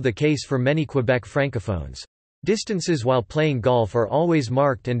also the case for many Quebec francophones. Distances while playing golf are always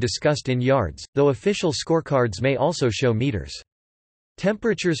marked and discussed in yards, though official scorecards may also show meters.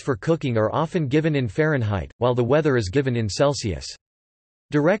 Temperatures for cooking are often given in Fahrenheit, while the weather is given in Celsius.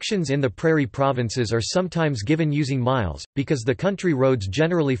 Directions in the prairie provinces are sometimes given using miles, because the country roads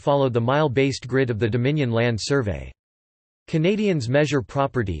generally follow the mile-based grid of the Dominion Land Survey. Canadians measure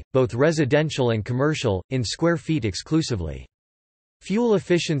property, both residential and commercial, in square feet exclusively. Fuel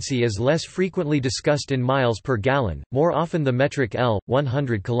efficiency is less frequently discussed in miles per gallon, more often the metric L,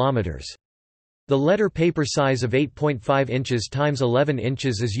 100 km. The letter paper size of 8.5 inches x 11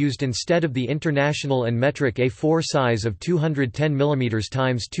 inches is used instead of the international and metric A4 size of 210 mm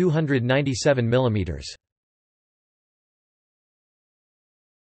x 297 mm.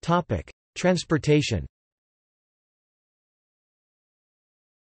 Topic: Transportation.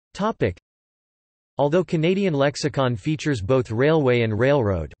 Topic: Although Canadian lexicon features both railway and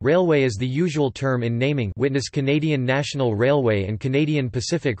railroad, railway is the usual term in naming, witness Canadian National Railway and Canadian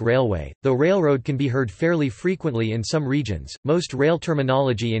Pacific Railway, though railroad can be heard fairly frequently in some regions. Most rail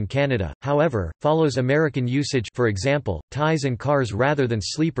terminology in Canada, however, follows American usage, for example, ties and cars rather than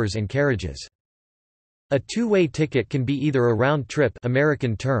sleepers and carriages. A two-way ticket can be either a round-trip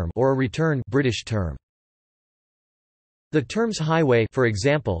American term or a return British term. The terms highway, for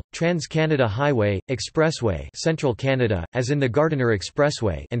example, Trans-Canada Highway, Expressway, Central Canada, as in the Gardiner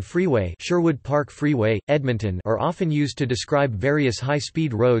Expressway, and freeway, Sherwood Park Freeway, Edmonton, are often used to describe various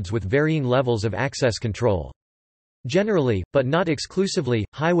high-speed roads with varying levels of access control. Generally, but not exclusively,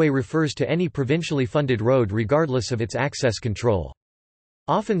 highway refers to any provincially funded road regardless of its access control.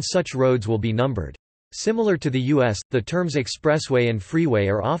 Often such roads will be numbered. Similar to the U.S., the terms expressway and freeway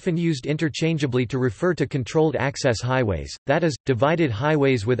are often used interchangeably to refer to controlled access highways, that is, divided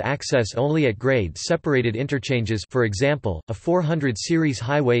highways with access only at grade-separated interchanges, for example, a 400 series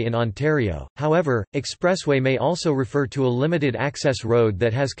highway in Ontario. However, expressway may also refer to a limited access road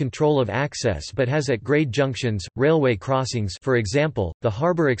that has control of access but has at grade junctions, railway crossings, for example, the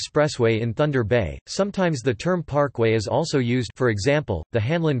Harbour Expressway in Thunder Bay. Sometimes the term parkway is also used, for example, the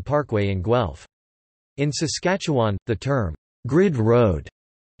Hanlon Parkway in Guelph. In Saskatchewan, the term, grid road,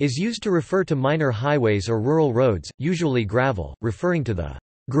 is used to refer to minor highways or rural roads, usually gravel, referring to the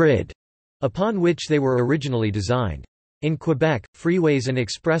grid upon which they were originally designed. In Quebec, freeways and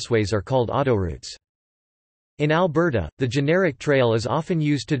expressways are called autoroutes. In Alberta, the generic trail is often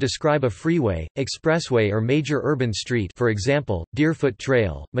used to describe a freeway, expressway or major urban street, for example, Deerfoot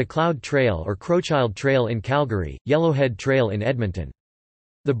Trail, Macleod Trail or Crowchild Trail in Calgary, Yellowhead Trail in Edmonton.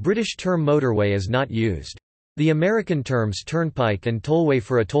 The British term motorway is not used. The American terms turnpike and tollway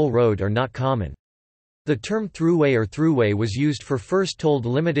for a toll road are not common. The term thruway or throughway was used for first tolled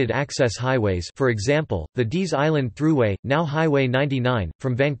limited-access highways, for example, the Dease Island Thruway, now Highway 99,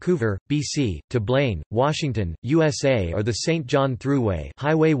 from Vancouver, BC, to Blaine, Washington, USA, or the St. John Thruway,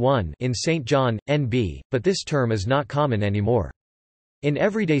 Highway 1 in St. John, NB, but this term is not common anymore. In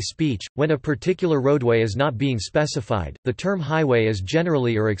everyday speech, when a particular roadway is not being specified, the term highway is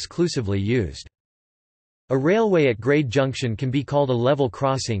generally or exclusively used. A railway at grade junction can be called a level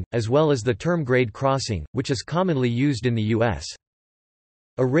crossing, as well as the term grade crossing, which is commonly used in the U.S.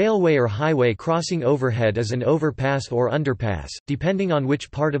 A railway or highway crossing overhead is an overpass or underpass, depending on which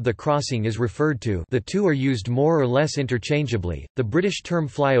part of the crossing is referred to. The two are used more or less interchangeably. The British term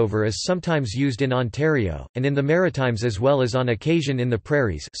flyover is sometimes used in Ontario, and in the Maritimes as well as on occasion in the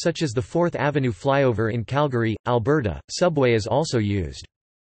prairies, such as the 4th Avenue flyover in Calgary, Alberta. Subway is also used.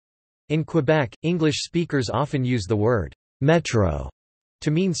 In Quebec, English speakers often use the word metro to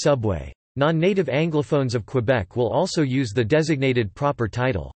mean subway. Non-native Anglophones of Quebec will also use the designated proper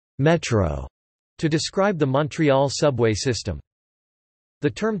title, metro, to describe the Montreal subway system. The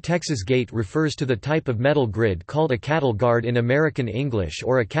term Texas gate refers to the type of metal grid called a cattle guard in American English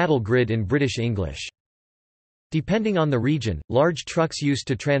or a cattle grid in British English. Depending on the region, large trucks used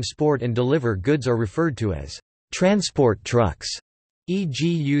to transport and deliver goods are referred to as transport trucks, e.g.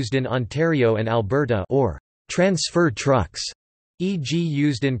 used in Ontario and Alberta, or transfer trucks, e.g.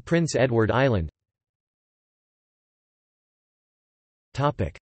 used in Prince Edward Island.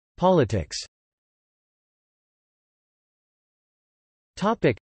 Politics.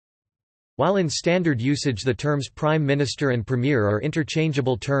 While in standard usage the terms Prime Minister and Premier are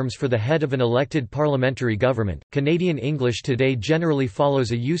interchangeable terms for the head of an elected parliamentary government, Canadian English today generally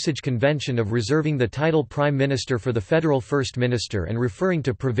follows a usage convention of reserving the title Prime Minister for the federal First Minister and referring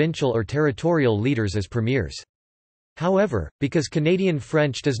to provincial or territorial leaders as premiers. However, because Canadian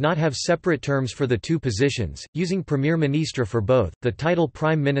French does not have separate terms for the two positions, using Premier Ministre for both, the title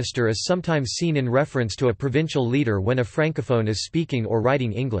Prime Minister is sometimes seen in reference to a provincial leader when a francophone is speaking or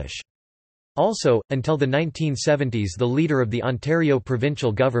writing English. Also, until the 1970s the leader of the Ontario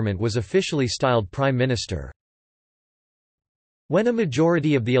provincial government was officially styled Prime Minister. When a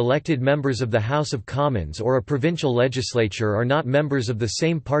majority of the elected members of the House of Commons or a provincial legislature are not members of the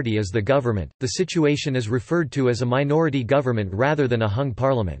same party as the government, the situation is referred to as a minority government rather than a hung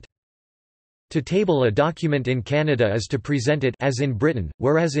parliament. To table a document in Canada is to present it as in Britain,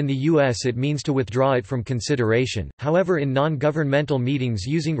 whereas in the US it means to withdraw it from consideration. However, in non-governmental meetings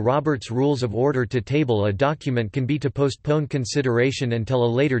using Robert's Rules of Order to table a document can be to postpone consideration until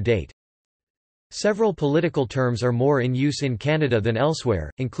a later date. Several political terms are more in use in Canada than elsewhere,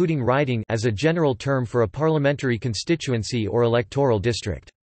 including riding as a general term for a parliamentary constituency or electoral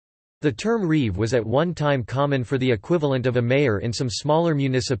district. The term reeve was at one time common for the equivalent of a mayor in some smaller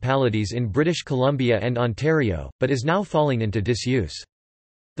municipalities in British Columbia and Ontario, but is now falling into disuse.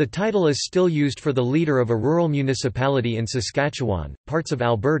 The title is still used for the leader of a rural municipality in Saskatchewan, parts of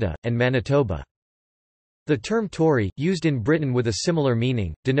Alberta, and Manitoba. The term Tory, used in Britain with a similar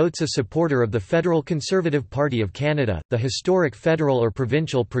meaning, denotes a supporter of the Federal Conservative Party of Canada, the historic federal or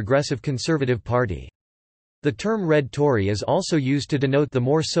provincial Progressive Conservative Party. The term Red Tory is also used to denote the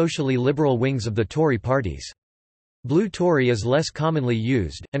more socially liberal wings of the Tory parties. Blue Tory is less commonly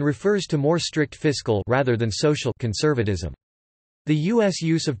used, and refers to more strict fiscal rather than social conservatism. The U.S.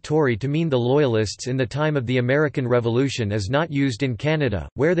 use of Tory to mean the Loyalists in the time of the American Revolution is not used in Canada,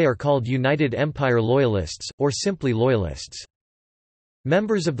 where they are called United Empire Loyalists, or simply Loyalists.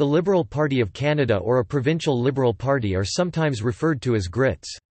 Members of the Liberal Party of Canada or a provincial Liberal Party are sometimes referred to as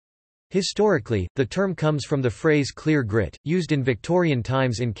Grits. Historically, the term comes from the phrase clear grit, used in Victorian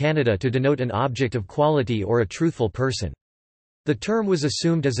times in Canada to denote an object of quality or a truthful person. The term was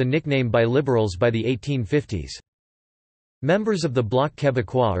assumed as a nickname by Liberals by the 1850s. Members of the Bloc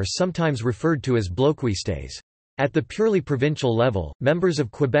Québécois are sometimes referred to as bloquistes. At the purely provincial level, members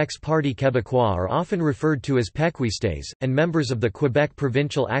of Quebec's Parti Québécois are often referred to as péquistes, and members of the Quebec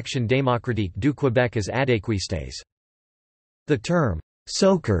Provincial Action Démocratique du Québec as adéquistes. The term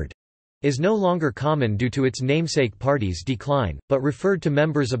 «socard» is no longer common due to its namesake party's decline, but referred to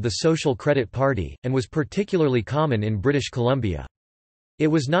members of the Social Credit Party, and was particularly common in British Columbia. It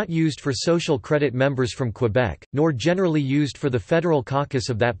was not used for Social Credit members from Quebec, nor generally used for the federal caucus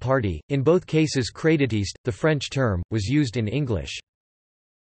of that party. In both cases, créditiste, the French term, was used in English.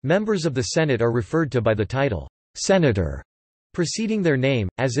 Members of the Senate are referred to by the title, senator, preceding their name,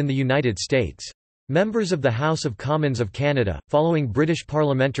 as in the United States. Members of the House of Commons of Canada, following British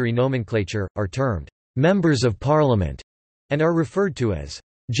parliamentary nomenclature, are termed Members of Parliament and are referred to as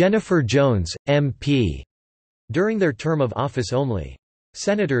Jennifer Jones, MP, during their term of office only.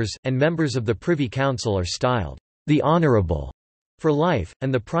 Senators, and members of the Privy Council are styled the Honourable for life,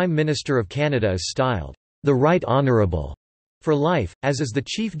 and the Prime Minister of Canada is styled the Right Honourable for life, as is the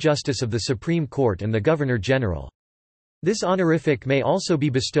Chief Justice of the Supreme Court and the Governor-General. This honorific may also be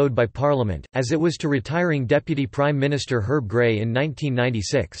bestowed by Parliament, as it was to retiring Deputy Prime Minister Herb Gray in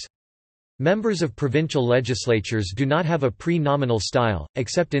 1996. Members of provincial legislatures do not have a pre-nominal style,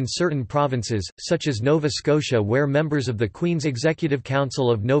 except in certain provinces, such as Nova Scotia, where members of the Queen's Executive Council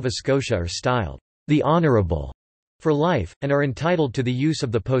of Nova Scotia are styled the Honourable for life, and are entitled to the use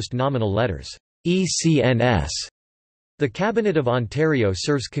of the post-nominal letters ECNS. The Cabinet of Ontario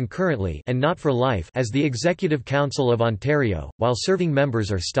serves concurrently and not for life as the Executive Council of Ontario, while serving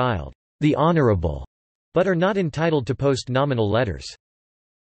members are styled the Honourable, but are not entitled to post-nominal letters.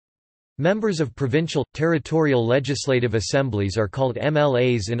 Members of provincial, territorial legislative assemblies are called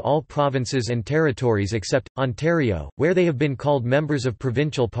MLAs in all provinces and territories except Ontario, where they have been called Members of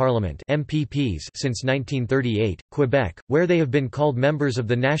Provincial Parliament (MPPs) since 1938, Quebec, where they have been called Members of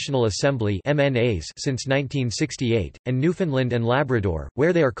the National Assembly (MNAs) since 1968, and Newfoundland and Labrador,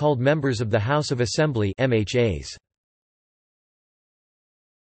 where they are called Members of the House of Assembly (MHAs).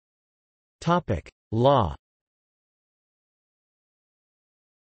 Topic: Law.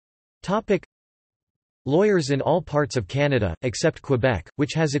 Lawyers in all parts of Canada, except Quebec,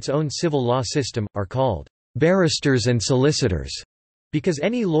 which has its own civil law system, are called barristers and solicitors, because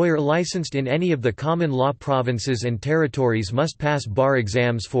any lawyer licensed in any of the common law provinces and territories must pass bar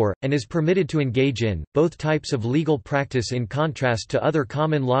exams for, and is permitted to engage in, both types of legal practice in contrast to other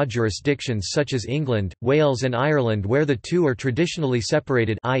common law jurisdictions such as England, Wales and Ireland where the two are traditionally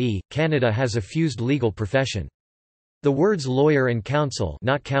separated, i.e., Canada has a fused legal profession. The words lawyer and counsel,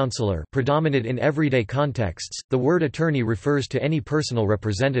 not counselor, predominate in everyday contexts. The word attorney refers to any personal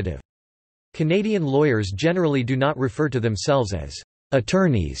representative. Canadian lawyers generally do not refer to themselves as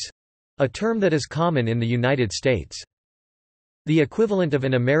attorneys, a term that is common in the United States. The equivalent of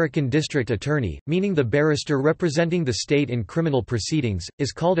an American district attorney, meaning the barrister representing the state in criminal proceedings,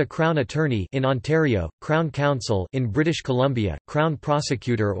 is called a Crown Attorney in Ontario, Crown Counsel in British Columbia, Crown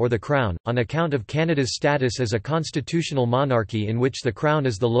Prosecutor or the Crown, on account of Canada's status as a constitutional monarchy in which the Crown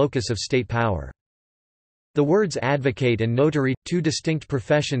is the locus of state power. The words advocate and notary, two distinct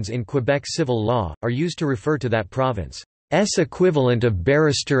professions in Quebec civil law, are used to refer to that province's equivalent of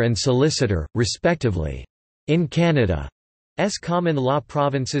barrister and solicitor, respectively. In Canada's common law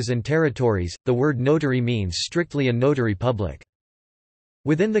provinces and territories, the word notary means strictly a notary public.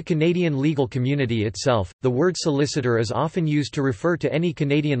 Within the Canadian legal community itself, the word solicitor is often used to refer to any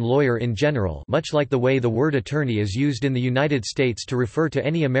Canadian lawyer in general, much like the way the word attorney is used in the United States to refer to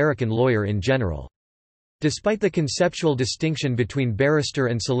any American lawyer in general. Despite the conceptual distinction between barrister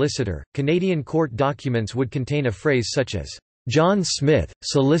and solicitor, Canadian court documents would contain a phrase such as, "John Smith,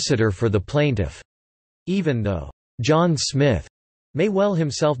 solicitor for the plaintiff," even though John Smith may well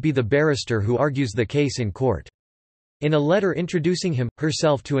himself be the barrister who argues the case in court. In a letter introducing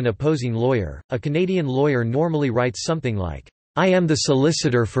herself to an opposing lawyer, a Canadian lawyer normally writes something like, "I am the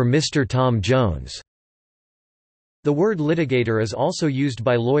solicitor for Mr. Tom Jones." The word litigator is also used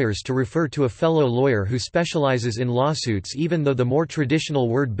by lawyers to refer to a fellow lawyer who specializes in lawsuits, even though the more traditional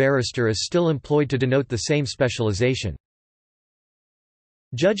word barrister is still employed to denote the same specialization.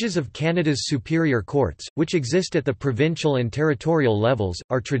 Judges of Canada's superior courts, which exist at the provincial and territorial levels,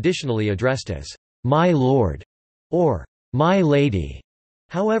 are traditionally addressed as "My Lord" or "My Lady."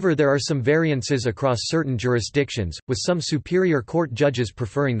 However, there are some variances across certain jurisdictions, with some superior court judges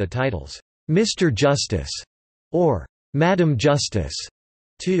preferring the titles "Mr. Justice" or "Madam Justice"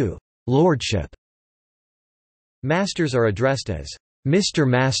 to "Lordship." Masters are addressed as "Mr.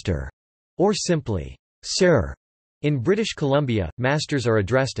 Master" or simply "Sir." In British Columbia, masters are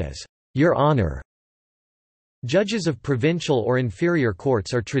addressed as "Your Honour." Judges of provincial or inferior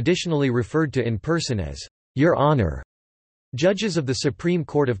courts are traditionally referred to in person as "Your Honour." Judges of the Supreme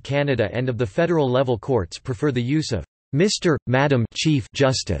Court of Canada and of the federal level courts prefer the use of Mr., Madam Chief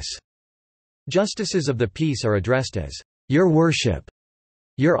Justice. Justices of the peace are addressed as "Your Worship."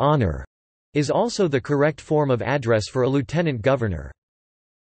 "Your Honour" is also the correct form of address for a lieutenant governor.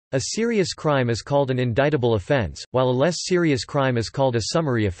 A serious crime is called an indictable offence, while a less serious crime is called a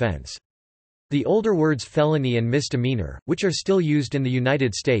summary offence. The older words felony and misdemeanor, which are still used in the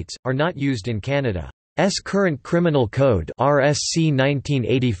United States, are not used in Canada's current criminal code RSC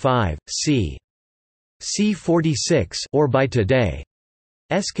 1985, c. C46 or by today's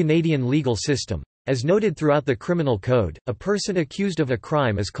Canadian legal system. As noted throughout the criminal code, a person accused of a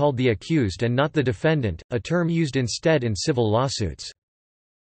crime is called the accused and not the defendant, a term used instead in civil lawsuits.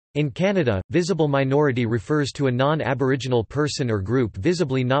 In Canada, visible minority refers to a non-Aboriginal person or group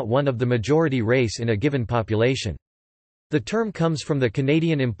visibly not one of the majority race in a given population. The term comes from the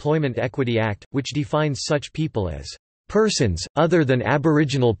Canadian Employment Equity Act, which defines such people as persons, other than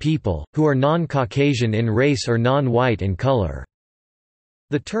Aboriginal people, who are non-Caucasian in race or non-white in colour.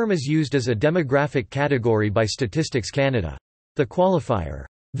 The term is used as a demographic category by Statistics Canada. The qualifier,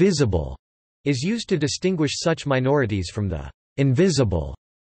 visible, is used to distinguish such minorities from the invisible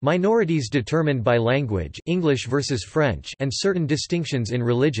minorities determined by language, English versus French, and certain distinctions in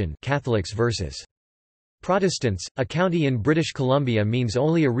religion, Catholics versus Protestants. A county in British Columbia means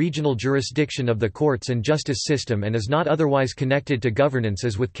only a regional jurisdiction of the courts and justice system and is not otherwise connected to governance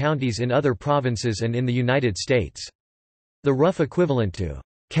as with counties in other provinces and in the United States. The rough equivalent to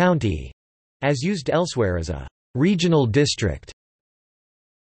county, as used elsewhere, is a regional district.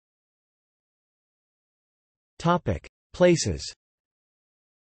 Topic: Places.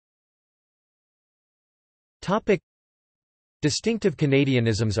 Topic: Distinctive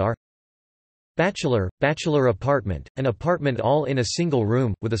Canadianisms are bachelor, bachelor apartment, an apartment all in a single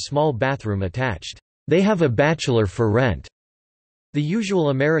room, with a small bathroom attached. They have a bachelor for rent. The usual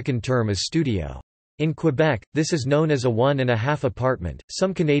American term is studio. In Quebec, this is known as a one-and-a-half apartment.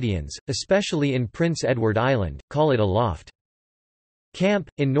 Some Canadians, especially in Prince Edward Island, call it a loft. Camp.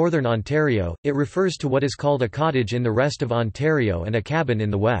 In Northern Ontario, it refers to what is called a cottage in the rest of Ontario and a cabin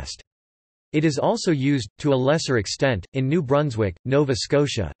in the west. It is also used, to a lesser extent, in New Brunswick, Nova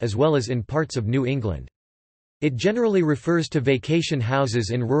Scotia, as well as in parts of New England. It generally refers to vacation houses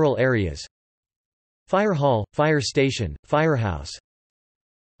in rural areas. Fire hall, fire station, firehouse.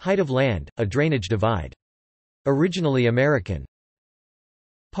 Height of land, a drainage divide. Originally American.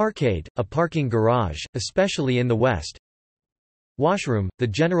 Parkade, a parking garage, especially in the West. Washroom, the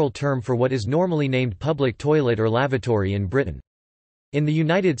general term for what is normally named public toilet or lavatory in Britain. In the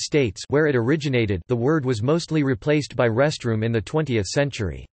United States, where it originated, the word was mostly replaced by restroom in the 20th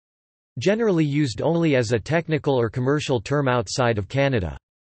century. Generally used only as a technical or commercial term outside of Canada.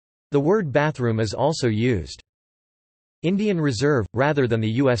 The word bathroom is also used. Indian Reserve, rather than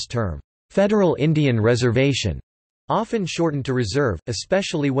the U.S. term, Federal Indian Reservation, often shortened to reserve,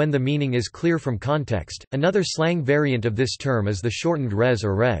 especially when the meaning is clear from context. Another slang variant of this term is the shortened res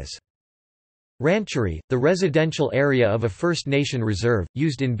or res. Rancherie, the residential area of a First Nation reserve,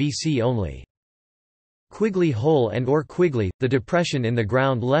 used in BC only. Quigley Hole and or Quigley, the depression in the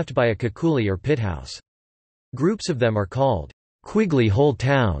ground left by a kakuli or pithouse. Groups of them are called Quigley Hole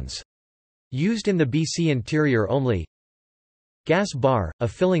towns, used in the BC interior only. Gas bar, a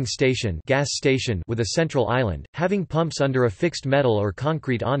filling station, gas station with a central island, having pumps under a fixed metal or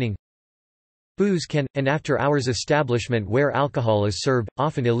concrete awning. Booze can, an after-hours establishment where alcohol is served,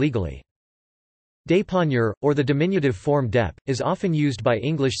 often illegally. Dépanneur, or the diminutive form dep, is often used by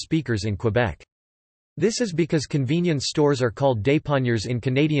English speakers in Quebec. This is because convenience stores are called dépanneurs in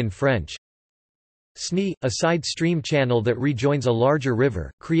Canadian French. Snee, a side stream channel that rejoins a larger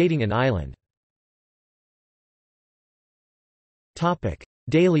river, creating an island.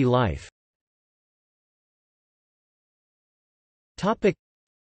 Daily life.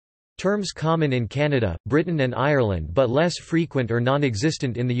 Terms common in Canada, Britain and Ireland but less frequent or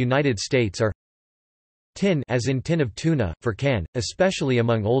non-existent in the United States are tin, as in tin of tuna, for can, especially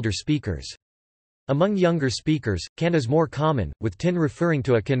among older speakers. Among younger speakers, can is more common, with tin referring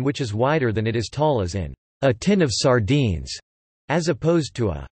to a can which is wider than it is tall, as in a tin of sardines, as opposed to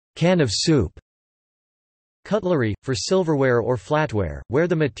a can of soup. Cutlery, for silverware or flatware, where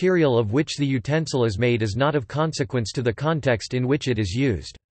the material of which the utensil is made is not of consequence to the context in which it is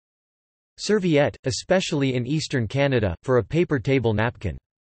used. Serviette, especially in eastern Canada, for a paper table napkin.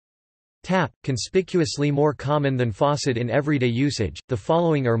 Tap, conspicuously more common than faucet in everyday usage. The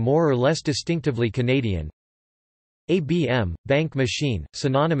following are more or less distinctively Canadian. ABM, bank machine,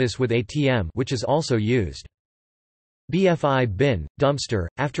 synonymous with ATM, which is also used. BFI bin, dumpster,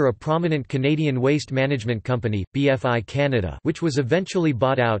 after a prominent Canadian waste management company, BFI Canada, which was eventually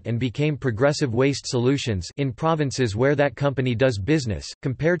bought out and became Progressive Waste Solutions in provinces where that company does business,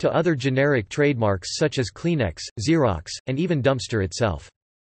 compared to other generic trademarks such as Kleenex, Xerox, and even dumpster itself.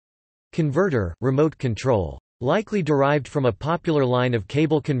 Converter, remote control. Likely derived from a popular line of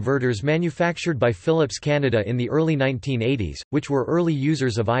cable converters manufactured by Philips Canada in the early 1980s, which were early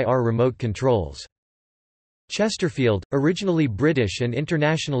users of IR remote controls. Chesterfield, originally British and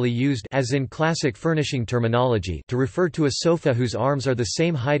internationally used as in classic furnishing terminology to refer to a sofa whose arms are the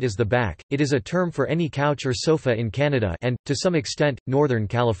same height as the back. It is a term for any couch or sofa in Canada and, to some extent, Northern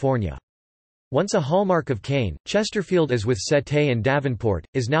California. Once a hallmark of Kane, Chesterfield, as with settee and Davenport,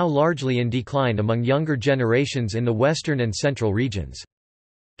 is now largely in decline among younger generations in the western and central regions.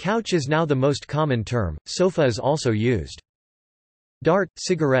 Couch is now the most common term, sofa is also used. Dart,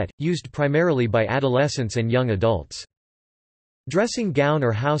 cigarette, used primarily by adolescents and young adults. Dressing gown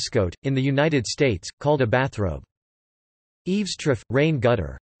or housecoat, in the United States, called a bathrobe. Eavestrough, rain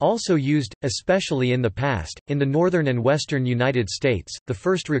gutter. Also used, especially in the past, in the northern and western United States. The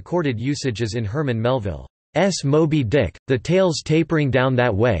first recorded usage is in Herman Melville's Moby Dick, the tails tapering down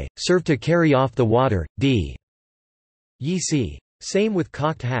that way, serve to carry off the water, d. Ye see. Same with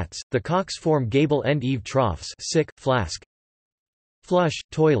cocked hats, the cocks form gable-end eave troughs, flask. Flush,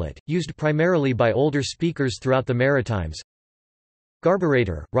 toilet, used primarily by older speakers throughout the Maritimes.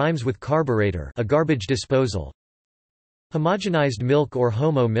 Garburator, rhymes with carburetor, a garbage disposal. Homogenized milk or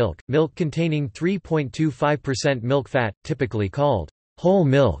homo milk, milk containing 3.25% milk fat, typically called whole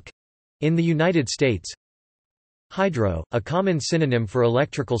milk in the United States. Hydro, a common synonym for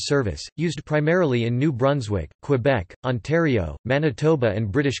electrical service, used primarily in New Brunswick, Quebec, Ontario, Manitoba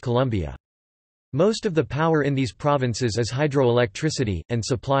and British Columbia. Most of the power in these provinces is hydroelectricity, and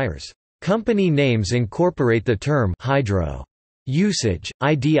suppliers' company names incorporate the term hydro. Usage,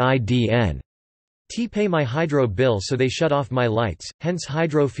 IDIDN. Pay my hydro bill so they shut off my lights, hence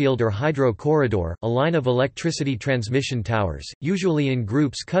hydrofield or hydro corridor, a line of electricity transmission towers, usually in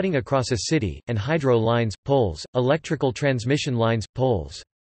groups cutting across a city, and hydro lines, poles, electrical transmission lines, poles.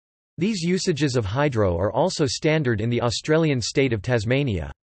 These usages of hydro are also standard in the Australian state of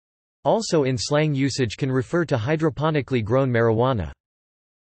Tasmania. Also in slang usage can refer to hydroponically grown marijuana.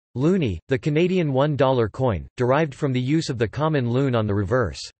 Loonie, the Canadian $1 coin, derived from the use of the common loon on the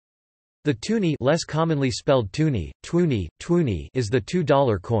reverse. The toonie, less commonly spelled toonie, twoonie, is the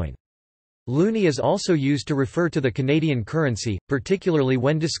 $2 coin. Loonie is also used to refer to the Canadian currency, particularly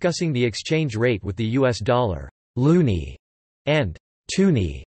when discussing the exchange rate with the US dollar. Loonie and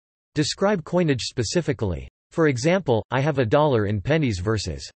toonie describe coinage specifically. For example, I have $1 in pennies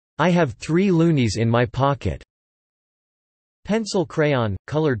versus I have 3 loonies in my pocket. Pencil crayon,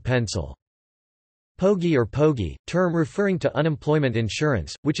 colored pencil. Pogie or Pogie, term referring to unemployment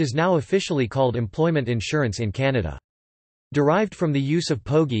insurance, which is now officially called employment insurance in Canada. Derived from the use of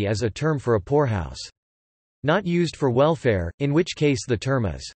pogie as a term for a poorhouse. Not used for welfare, in which case the term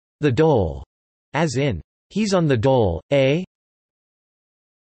is the dole, as in, he's on the dole, eh?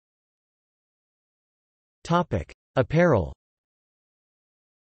 Apparel.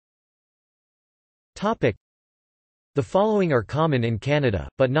 The following are common in Canada,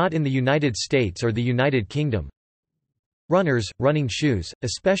 but not in the United States or the United Kingdom. Runners, running shoes,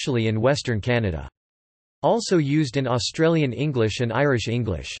 especially in Western Canada. Also used in Australian English and Irish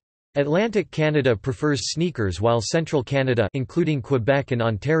English. Atlantic Canada prefers sneakers while Central Canada, including Quebec and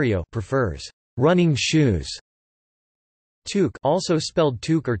Ontario, prefers running shoes. Toque, also spelled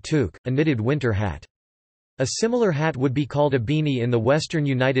toque or toque, a knitted winter hat. A similar hat would be called a beanie in the western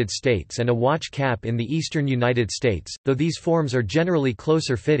United States and a watch cap in the eastern United States, though these forms are generally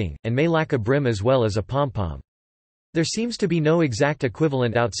closer fitting, and may lack a brim as well as a pom-pom. There seems to be no exact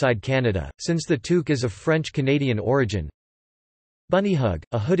equivalent outside Canada, since the toque is of French-Canadian origin. Bunnyhug,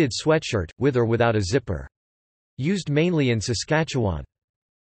 a hooded sweatshirt, with or without a zipper. Used mainly in Saskatchewan.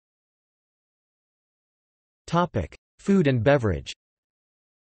 Food and beverage.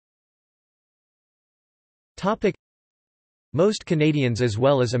 Most Canadians as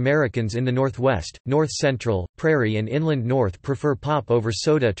well as Americans in the Northwest, North Central, Prairie and Inland North prefer pop over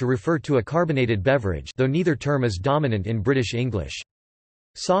soda to refer to a carbonated beverage, though neither term is dominant in British English.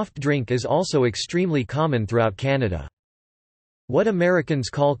 Soft drink is also extremely common throughout Canada. What Americans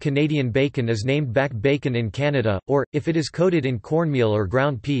call Canadian bacon is named back bacon in Canada, or, if it is coated in cornmeal or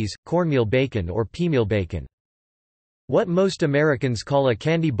ground peas, cornmeal bacon or peameal bacon. What most Americans call a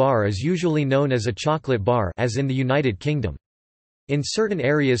candy bar is usually known as a chocolate bar, as in the United Kingdom. In certain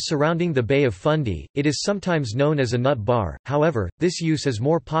areas surrounding the Bay of Fundy, it is sometimes known as a nut bar, however, this use is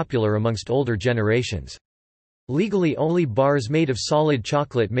more popular amongst older generations. Legally only bars made of solid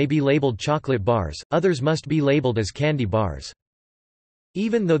chocolate may be labeled chocolate bars, others must be labeled as candy bars.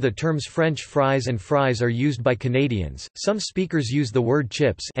 Even though the terms French fries and fries are used by Canadians, some speakers use the word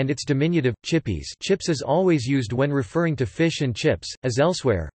chips and its diminutive, chippies. Chips is always used when referring to fish and chips, as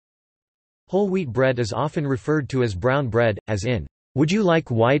elsewhere. Whole wheat bread is often referred to as brown bread, as in, "Would you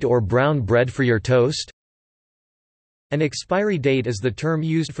like white or brown bread for your toast?" An expiry date is the term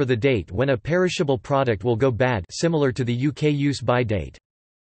used for the date when a perishable product will go bad, similar to the UK use-by date.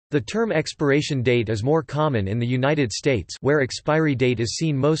 The term expiration date is more common in the United States, where expiry date is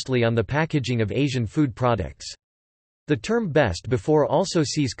seen mostly on the packaging of Asian food products. The term best before also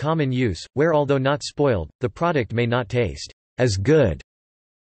sees common use, where although not spoiled, the product may not taste as good.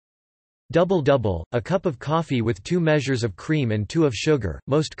 Double-double, a cup of coffee with 2 measures of cream and 2 of sugar,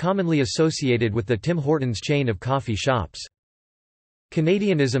 most commonly associated with the Tim Hortons chain of coffee shops.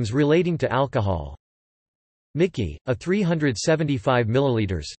 Canadianisms relating to alcohol. Mickey, a 375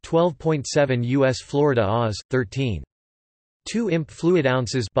 ml 12.7 US Florida Oz, 13. 2 imp fluid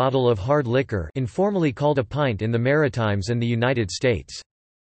ounces bottle of hard liquor, informally called a pint in the Maritimes and the United States.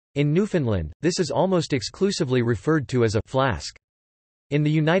 In Newfoundland, this is almost exclusively referred to as a flask. In the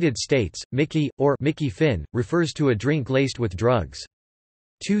United States, Mickey, or Mickey Finn, refers to a drink laced with drugs.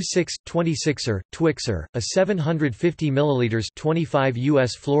 2.6, 26er, Twixer, a 750 ml 25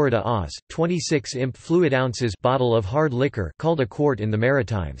 US Florida Oz, 26 imp fluid ounces bottle of hard liquor, called a quart in the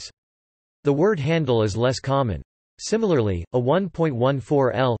Maritimes. The word handle is less common. Similarly, a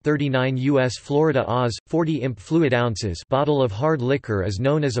 1.14 L 39 US Florida Oz, 40 imp fluid ounces bottle of hard liquor is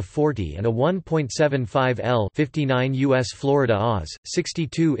known as a 40, and a 1.75 L 59 US Florida Oz,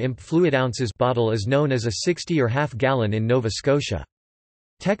 62 imp fluid ounces bottle is known as a 60 or half gallon in Nova Scotia.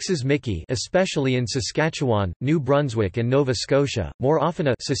 Texas Mickey, especially in Saskatchewan, New Brunswick and Nova Scotia, more often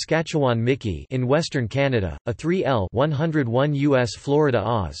a Saskatchewan Mickey in Western Canada, a 3L 101 US Florida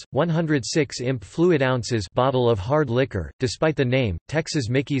Oz, 106 imp fluid ounces bottle of hard liquor. Despite the name, Texas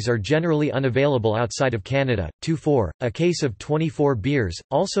Mickeys are generally unavailable outside of Canada. 2.4, a case of 24 beers,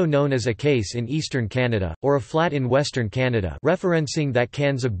 also known as a case in Eastern Canada, or a flat in Western Canada, referencing that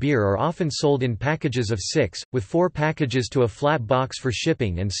cans of beer are often sold in packages of 6, with 4 packages to a flat box for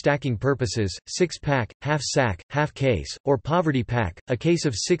shipping and stacking purposes, 6-pack, half-sack, half-case, or poverty pack, a case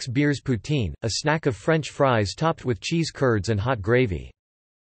of 6 beers. Poutine, a snack of French fries topped with cheese curds and hot gravy.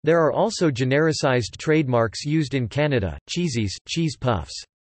 There are also genericized trademarks used in Canada, cheesies, cheese puffs.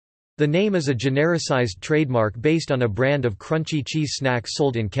 The name is a genericized trademark based on a brand of crunchy cheese snack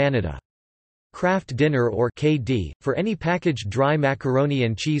sold in Canada. Kraft Dinner or KD, for any packaged dry macaroni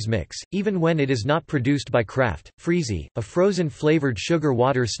and cheese mix, even when it is not produced by Kraft. Freezy, a frozen flavored sugar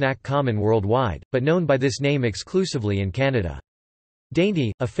water snack common worldwide, but known by this name exclusively in Canada.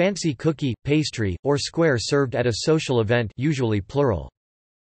 Dainty, a fancy cookie, pastry, or square served at a social event, usually plural.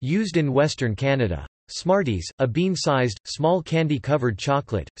 Used in Western Canada. Smarties, a bean-sized, small candy-covered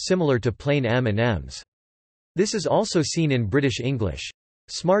chocolate, similar to plain M&Ms. This is also seen in British English.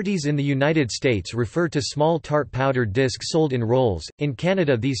 Smarties in the United States refer to small tart powdered discs sold in rolls. In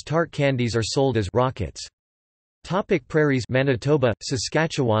Canada, these tart candies are sold as rockets. Topic: prairies. Manitoba,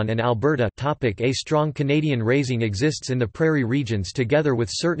 Saskatchewan and Alberta. Topic: a strong Canadian raising exists in the prairie regions together with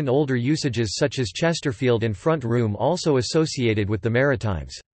certain older usages such as Chesterfield and front room also associated with the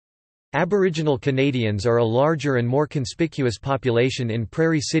Maritimes. Aboriginal Canadians are a larger and more conspicuous population in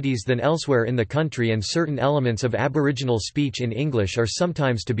prairie cities than elsewhere in the country, and certain elements of Aboriginal speech in English are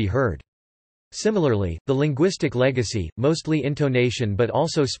sometimes to be heard. Similarly, the linguistic legacy, mostly intonation but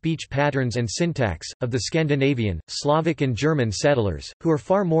also speech patterns and syntax, of the Scandinavian, Slavic and German settlers, who are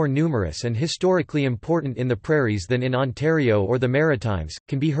far more numerous and historically important in the prairies than in Ontario or the Maritimes,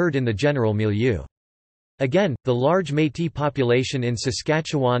 can be heard in the general milieu. Again, the large Métis population in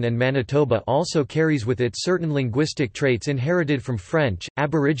Saskatchewan and Manitoba also carries with it certain linguistic traits inherited from French,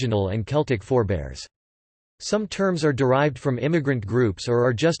 Aboriginal and Celtic forebears. Some terms are derived from immigrant groups or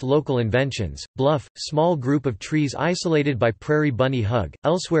are just local inventions. Bluff, small group of trees isolated by prairie bunny hug,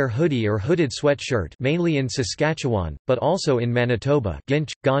 elsewhere hoodie or hooded sweatshirt, mainly in Saskatchewan, but also in Manitoba.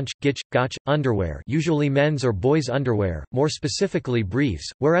 Ginch, gaunch, gitch, gotch, underwear, usually men's or boys' underwear, more specifically briefs,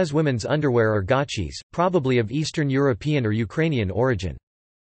 whereas women's underwear are gotchis, probably of Eastern European or Ukrainian origin.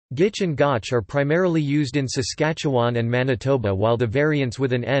 Gitch and gotch are primarily used in Saskatchewan and Manitoba, while the variants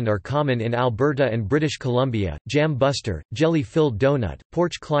with an N are common in Alberta and British Columbia. Jam buster, jelly-filled donut,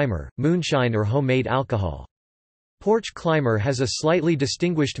 porch climber, moonshine or homemade alcohol. Porch climber has a slightly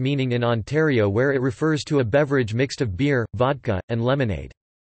distinguished meaning in Ontario where it refers to a beverage mixed of beer, vodka, and lemonade.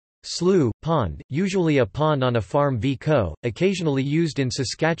 Slough, pond, usually a pond on a farm v.co., occasionally used in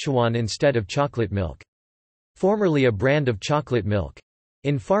Saskatchewan instead of chocolate milk. Formerly a brand of chocolate milk.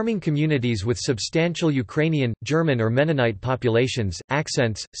 In farming communities with substantial Ukrainian, German or Mennonite populations,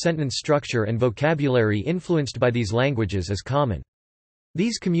 accents, sentence structure and vocabulary influenced by these languages is common.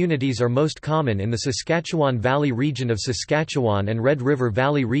 These communities are most common in the Saskatchewan Valley region of Saskatchewan and Red River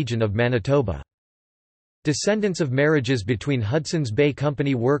Valley region of Manitoba. Descendants of marriages between Hudson's Bay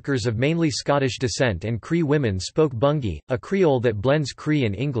Company workers of mainly Scottish descent and Cree women spoke Bungi, a Creole that blends Cree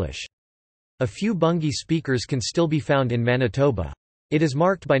and English. A few Bungi speakers can still be found in Manitoba. It is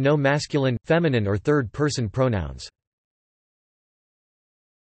marked by no masculine, feminine or third-person pronouns.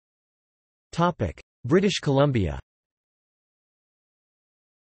 British Columbia.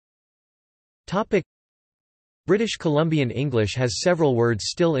 British Columbian English has several words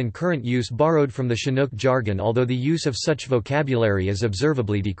still in current use borrowed from the Chinook jargon, although the use of such vocabulary is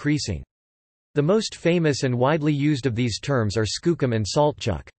observably decreasing. The most famous and widely used of these terms are skookum and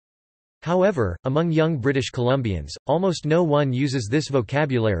saltchuck. However, among young British Columbians, almost no one uses this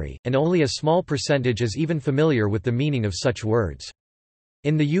vocabulary, and only a small percentage is even familiar with the meaning of such words.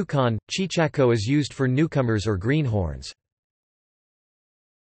 In the Yukon, chichako is used for newcomers or greenhorns.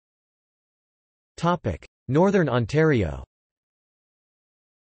 Northern Ontario.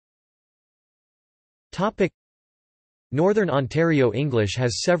 Northern Ontario English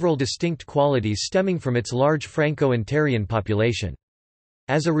has several distinct qualities stemming from its large Franco-Ontarian population.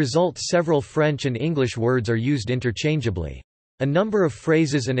 As a result, several French and English words are used interchangeably. A number of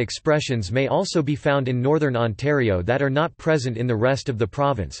phrases and expressions may also be found in Northern Ontario that are not present in the rest of the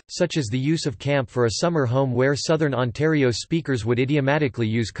province, such as the use of camp for a summer home where Southern Ontario speakers would idiomatically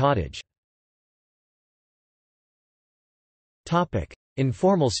use cottage.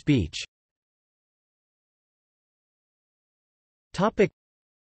 Informal speech.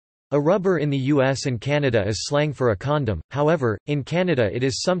 A rubber in the US and Canada is slang for a condom, however, in Canada it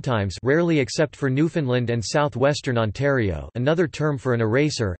is sometimes, rarely except for Newfoundland and southwestern Ontario, another term for an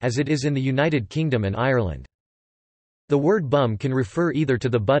eraser, as it is in the United Kingdom and Ireland. The word bum can refer either to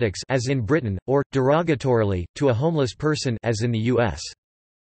the buttocks as in Britain, or, derogatorily, to a homeless person as in the US.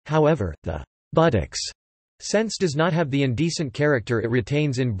 However, the buttocks sense does not have the indecent character it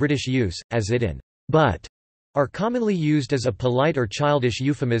retains in British use, as it and butt are commonly used as a polite or childish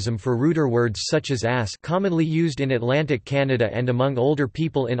euphemism for ruder words such as ass, commonly used in Atlantic Canada and among older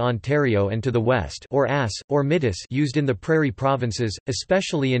people in Ontario and to the west, or ass, or midis, used in the prairie provinces,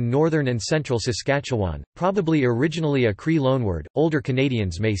 especially in northern and central Saskatchewan, probably originally a Cree loanword. Older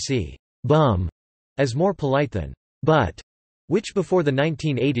Canadians may see bum as more polite than butt which before the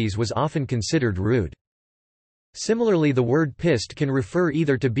 1980s was often considered rude. Similarly, the word pissed can refer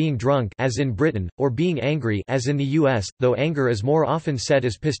either to being drunk as in Britain, or being angry as in the US, though anger is more often said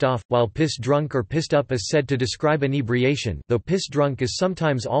as pissed off, while piss drunk or pissed up is said to describe inebriation, though piss drunk is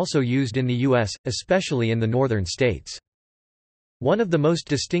sometimes also used in the US, especially in the northern states. One of the most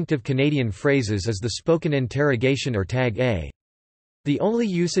distinctive Canadian phrases is the spoken interrogation or tag A. The only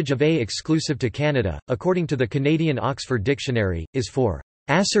usage of A exclusive to Canada, according to the Canadian Oxford Dictionary, is for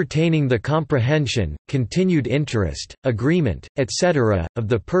ascertaining the comprehension, continued interest, agreement, etc., of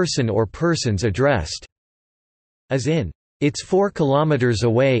the person or persons addressed. As in, "It's 4 kilometers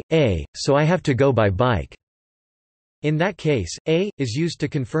away, so I have to go by bike." In that case, A is used to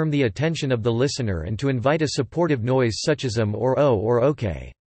confirm the attention of the listener and to invite a supportive noise such as or O or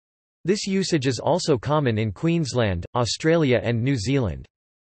OK. This usage is also common in Queensland, Australia and New Zealand.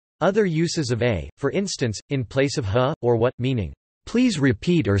 Other uses of A, for instance, in place of or what, meaning, "Please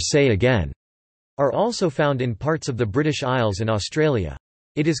repeat or say again," are also found in parts of the British Isles and Australia.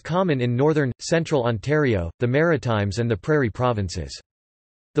 It is common in northern, central Ontario, the Maritimes and the Prairie provinces.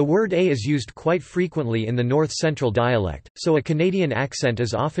 The word A is used quite frequently in the north-central dialect, so a Canadian accent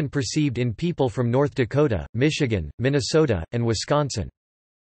is often perceived in people from North Dakota, Michigan, Minnesota, and Wisconsin.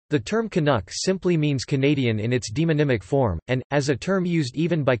 The term Canuck simply means Canadian in its demonymic form, and, as a term used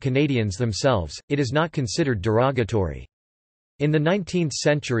even by Canadians themselves, it is not considered derogatory. In the 19th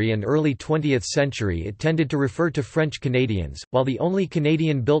century and early 20th century it tended to refer to French Canadians, while the only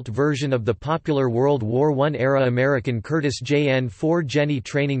Canadian-built version of the popular World War I-era American Curtiss JN-4 Jenny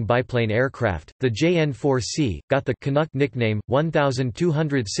training biplane aircraft, the JN-4C, got the Canuck nickname,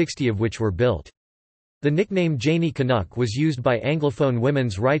 1,260 of which were built. The nickname Janie Canuck was used by Anglophone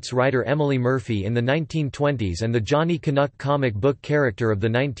women's rights writer Emily Murphy in the 1920s and the Johnny Canuck comic book character of the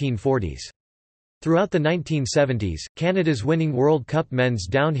 1940s. Throughout the 1970s, Canada's winning World Cup men's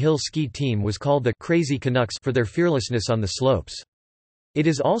downhill ski team was called the Crazy Canucks for their fearlessness on the slopes. It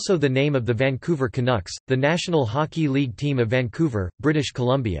is also the name of the Vancouver Canucks, the National Hockey League team of Vancouver, British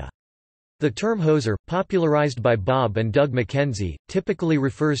Columbia. The term hoser, popularized by Bob and Doug McKenzie, typically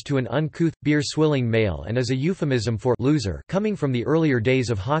refers to an uncouth, beer-swilling male and is a euphemism for loser, coming from the earlier days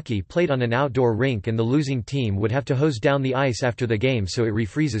of hockey played on an outdoor rink and the losing team would have to hose down the ice after the game so it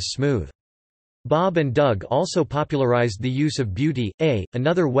refreezes smooth. Bob and Doug also popularized the use of beauty,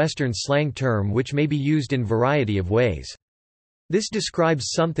 another Western slang term which may be used in variety of ways. This describes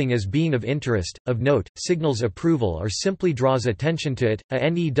something as being of interest, of note, signals approval or simply draws attention to it. A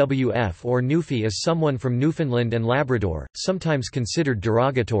NEWF or Newfie is someone from Newfoundland and Labrador, sometimes considered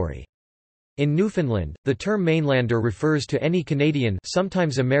derogatory. In Newfoundland, the term Mainlander refers to any Canadian,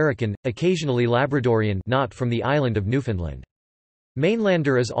 sometimes American, occasionally Labradorian, not from the island of Newfoundland.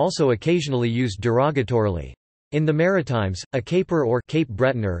 Mainlander is also occasionally used derogatorily. In the Maritimes, a Caper or Cape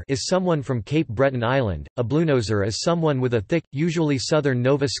Bretoner is someone from Cape Breton Island, a Bluenoser is someone with a thick, usually southern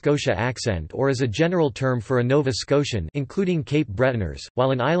Nova Scotia accent or is a general term for a Nova Scotian including Cape Bretoners,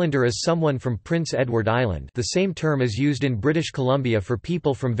 while an Islander is someone from Prince Edward Island. The same term is used in British Columbia for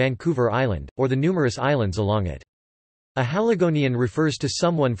people from Vancouver Island, or the numerous islands along it. A Haligonian refers to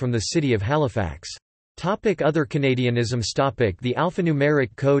someone from the city of Halifax. Other Canadianisms. The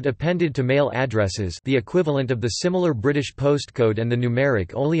alphanumeric code appended to mail addresses, the equivalent of the similar British postcode and the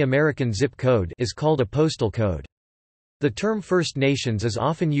numeric-only American zip code, is called a postal code. The term First Nations is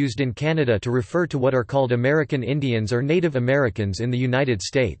often used in Canada to refer to what are called American Indians or Native Americans in the United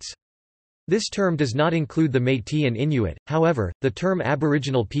States. This term does not include the Métis and Inuit, however, the term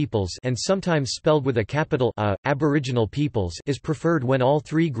Aboriginal peoples, and sometimes spelled with a capital A, Aboriginal peoples, is preferred when all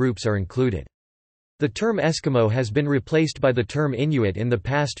three groups are included. The term Eskimo has been replaced by the term Inuit in the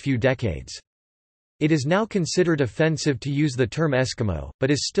past few decades. It is now considered offensive to use the term Eskimo, but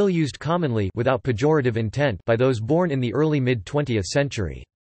is still used commonly without pejorative intent by those born in the early mid-20th century.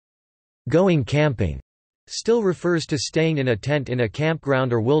 Going camping still refers to staying in a tent in a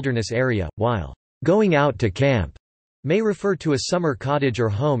campground or wilderness area, while going out to camp may refer to a summer cottage or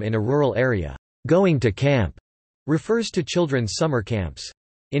home in a rural area. Going to camp refers to children's summer camps.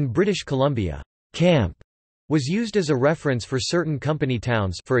 In British Columbia, camp was used as a reference for certain company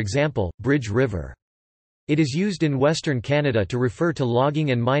towns, for example, Bridge River. It is used in Western Canada to refer to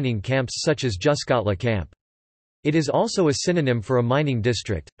logging and mining camps such as Juscotla Camp. It is also a synonym for a mining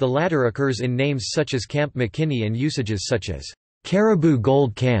district, the latter occurs in names such as Camp McKinney and usages such as Caribou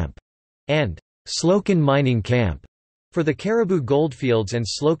Gold Camp and Slocan Mining Camp for the Caribou Goldfields and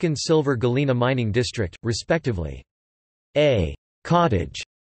Slocan Silver Galena Mining District, respectively. A cottage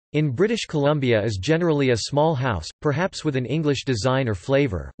in British Columbia is generally a small house, perhaps with an English design or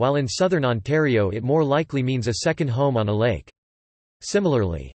flavour, while in southern Ontario it more likely means a second home on a lake.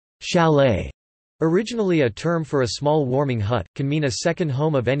 Similarly, chalet, originally a term for a small warming hut, can mean a second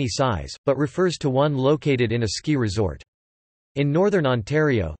home of any size, but refers to one located in a ski resort. In northern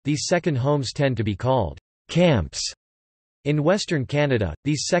Ontario, these second homes tend to be called camps. In Western Canada,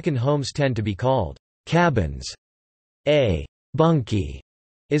 these second homes tend to be called cabins. A bunkie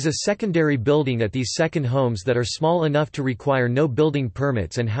is a secondary building at these second homes that are small enough to require no building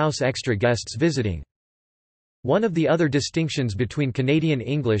permits and house extra guests visiting. One of the other distinctions between Canadian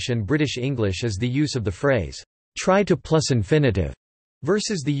English and British English is the use of the phrase, try to plus infinitive,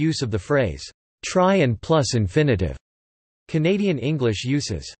 versus the use of the phrase, try and plus infinitive. Canadian English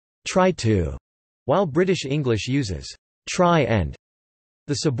uses try to, while British English uses try and.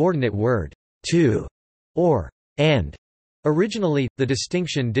 The subordinate word to or and. Originally, the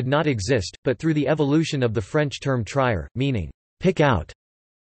distinction did not exist, but through the evolution of the French term trier, meaning pick out,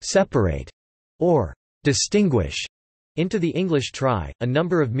 separate, or distinguish, into the English try, a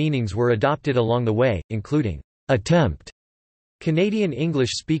number of meanings were adopted along the way, including attempt. Canadian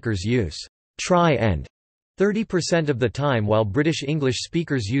English speakers use try and 30% of the time, while British English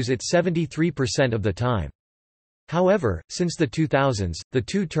speakers use it 73% of the time. However, since the 2000s, the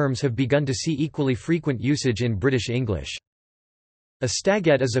two terms have begun to see equally frequent usage in British English. A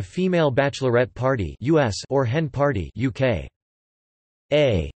stagette is a female bachelorette party (US) or hen party (UK).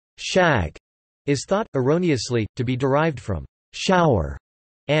 A shag is thought, erroneously, to be derived from shower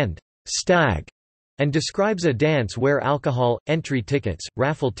and stag, and describes a dance where alcohol, entry tickets,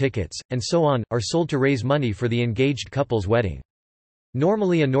 raffle tickets, and so on, are sold to raise money for the engaged couple's wedding.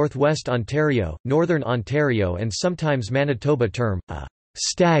 Normally a Northwest Ontario, Northern Ontario and sometimes Manitoba term, a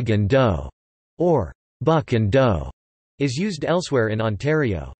stag and doe, or buck and doe, is used elsewhere in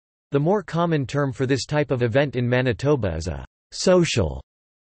Ontario. The more common term for this type of event in Manitoba is a social.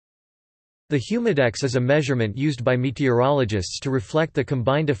 The humidex is a measurement used by meteorologists to reflect the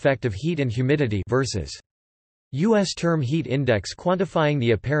combined effect of heat and humidity versus U.S. term heat index quantifying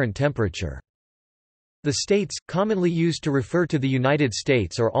the apparent temperature. The states, commonly used to refer to the United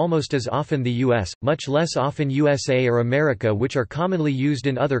States, are almost as often the U.S., much less often USA or America, which are commonly used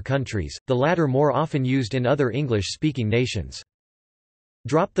in other countries, the latter more often used in other English-speaking nations.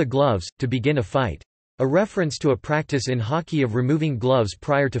 Drop the gloves, to begin a fight. A reference to a practice in hockey of removing gloves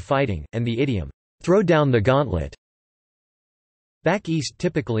prior to fighting, and the idiom, throw down the gauntlet. Back east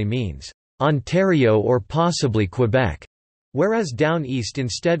typically means Ontario or possibly Quebec, whereas down east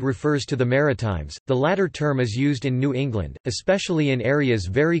instead refers to the Maritimes. The latter term is used in New England, especially in areas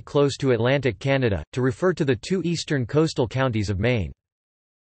very close to Atlantic Canada, to refer to the two eastern coastal counties of Maine.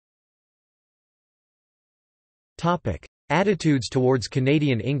 Topic: Attitudes towards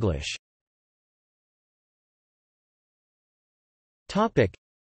Canadian English. Topic: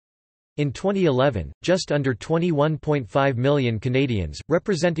 In 2011, just under 21.5 million Canadians,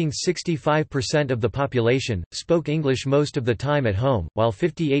 representing 65% of the population, spoke English most of the time at home, while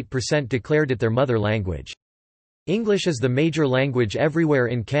 58% declared it their mother language. English is the major language everywhere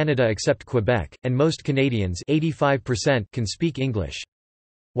in Canada except Quebec, and most Canadians 85% can speak English.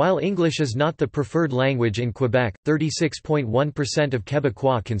 While English is not the preferred language in Quebec, 36.1% of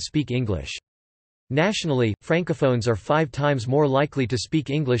Quebecois can speak English. Nationally, Francophones are 5 times more likely to speak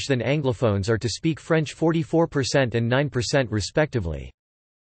English than Anglophones are to speak French, 44% and 9% respectively.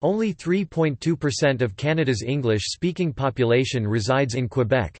 Only 3.2% of Canada's English-speaking population resides in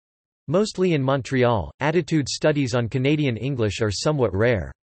Quebec, mostly in Montreal. Attitude studies on Canadian English are somewhat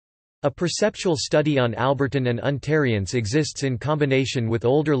rare. A perceptual study on Albertan and Ontarians exists in combination with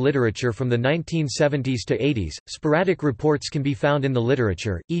older literature from the 1970s to 80s. Sporadic reports can be found in the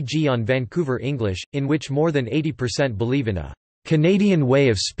literature, e.g. on Vancouver English, in which more than 80% believe in a Canadian way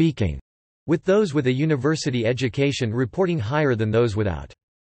of speaking, with those with a university education reporting higher than those without.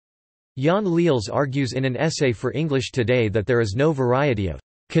 Jan Leels argues in an essay for English Today that there is no variety of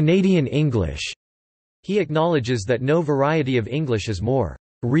Canadian English. He acknowledges that no variety of English is more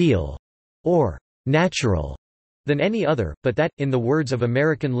real or natural than any other, but that, in the words of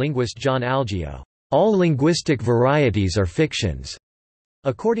American linguist John Algeo, all linguistic varieties are fictions.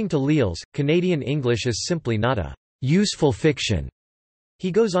 According to Leels, Canadian English is simply not a useful fiction. He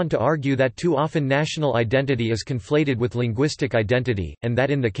goes on to argue that too often national identity is conflated with linguistic identity, and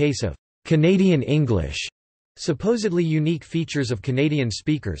that in the case of Canadian English, supposedly unique features of Canadian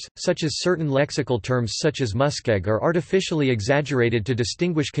speakers, such as certain lexical terms such as muskeg, are artificially exaggerated to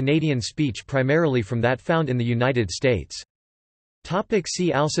distinguish Canadian speech primarily from that found in the United States.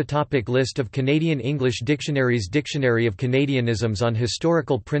 See also List of Canadian English dictionaries. Dictionary of Canadianisms on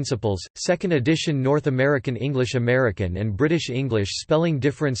Historical Principles, 2nd edition. North American English, American and British English spelling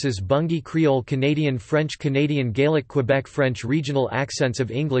differences. Bungi Creole, Canadian French, Canadian Gaelic, Quebec French. Regional accents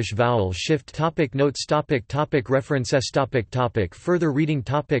of English. Vowel shift. Notes. References. Further reading.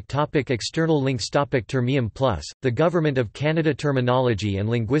 External links. Termium Plus, the Government of Canada Terminology and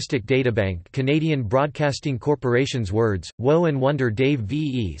Linguistic Databank. Canadian Broadcasting Corporation's Words, Woe and Wonder. Dave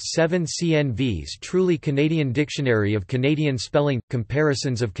V.E. 7 CNVs. Truly Canadian Dictionary of Canadian Spelling –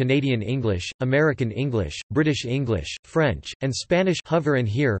 Comparisons of Canadian English, American English, British English, French, and Spanish hover and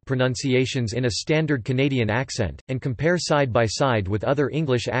hear pronunciations in a standard Canadian accent, and compare side by side with other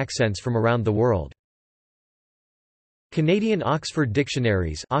English accents from around the world. Canadian Oxford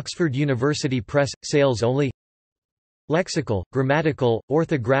Dictionaries, Oxford University Press, sales only. Lexical, grammatical,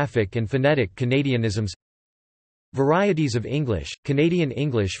 orthographic and phonetic Canadianisms. Varieties of English, Canadian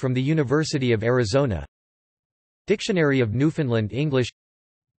English from the University of Arizona. Dictionary of Newfoundland English.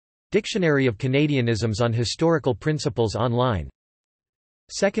 Dictionary of Canadianisms on Historical Principles online.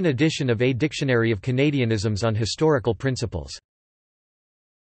 2nd edition of A Dictionary of Canadianisms on Historical Principles.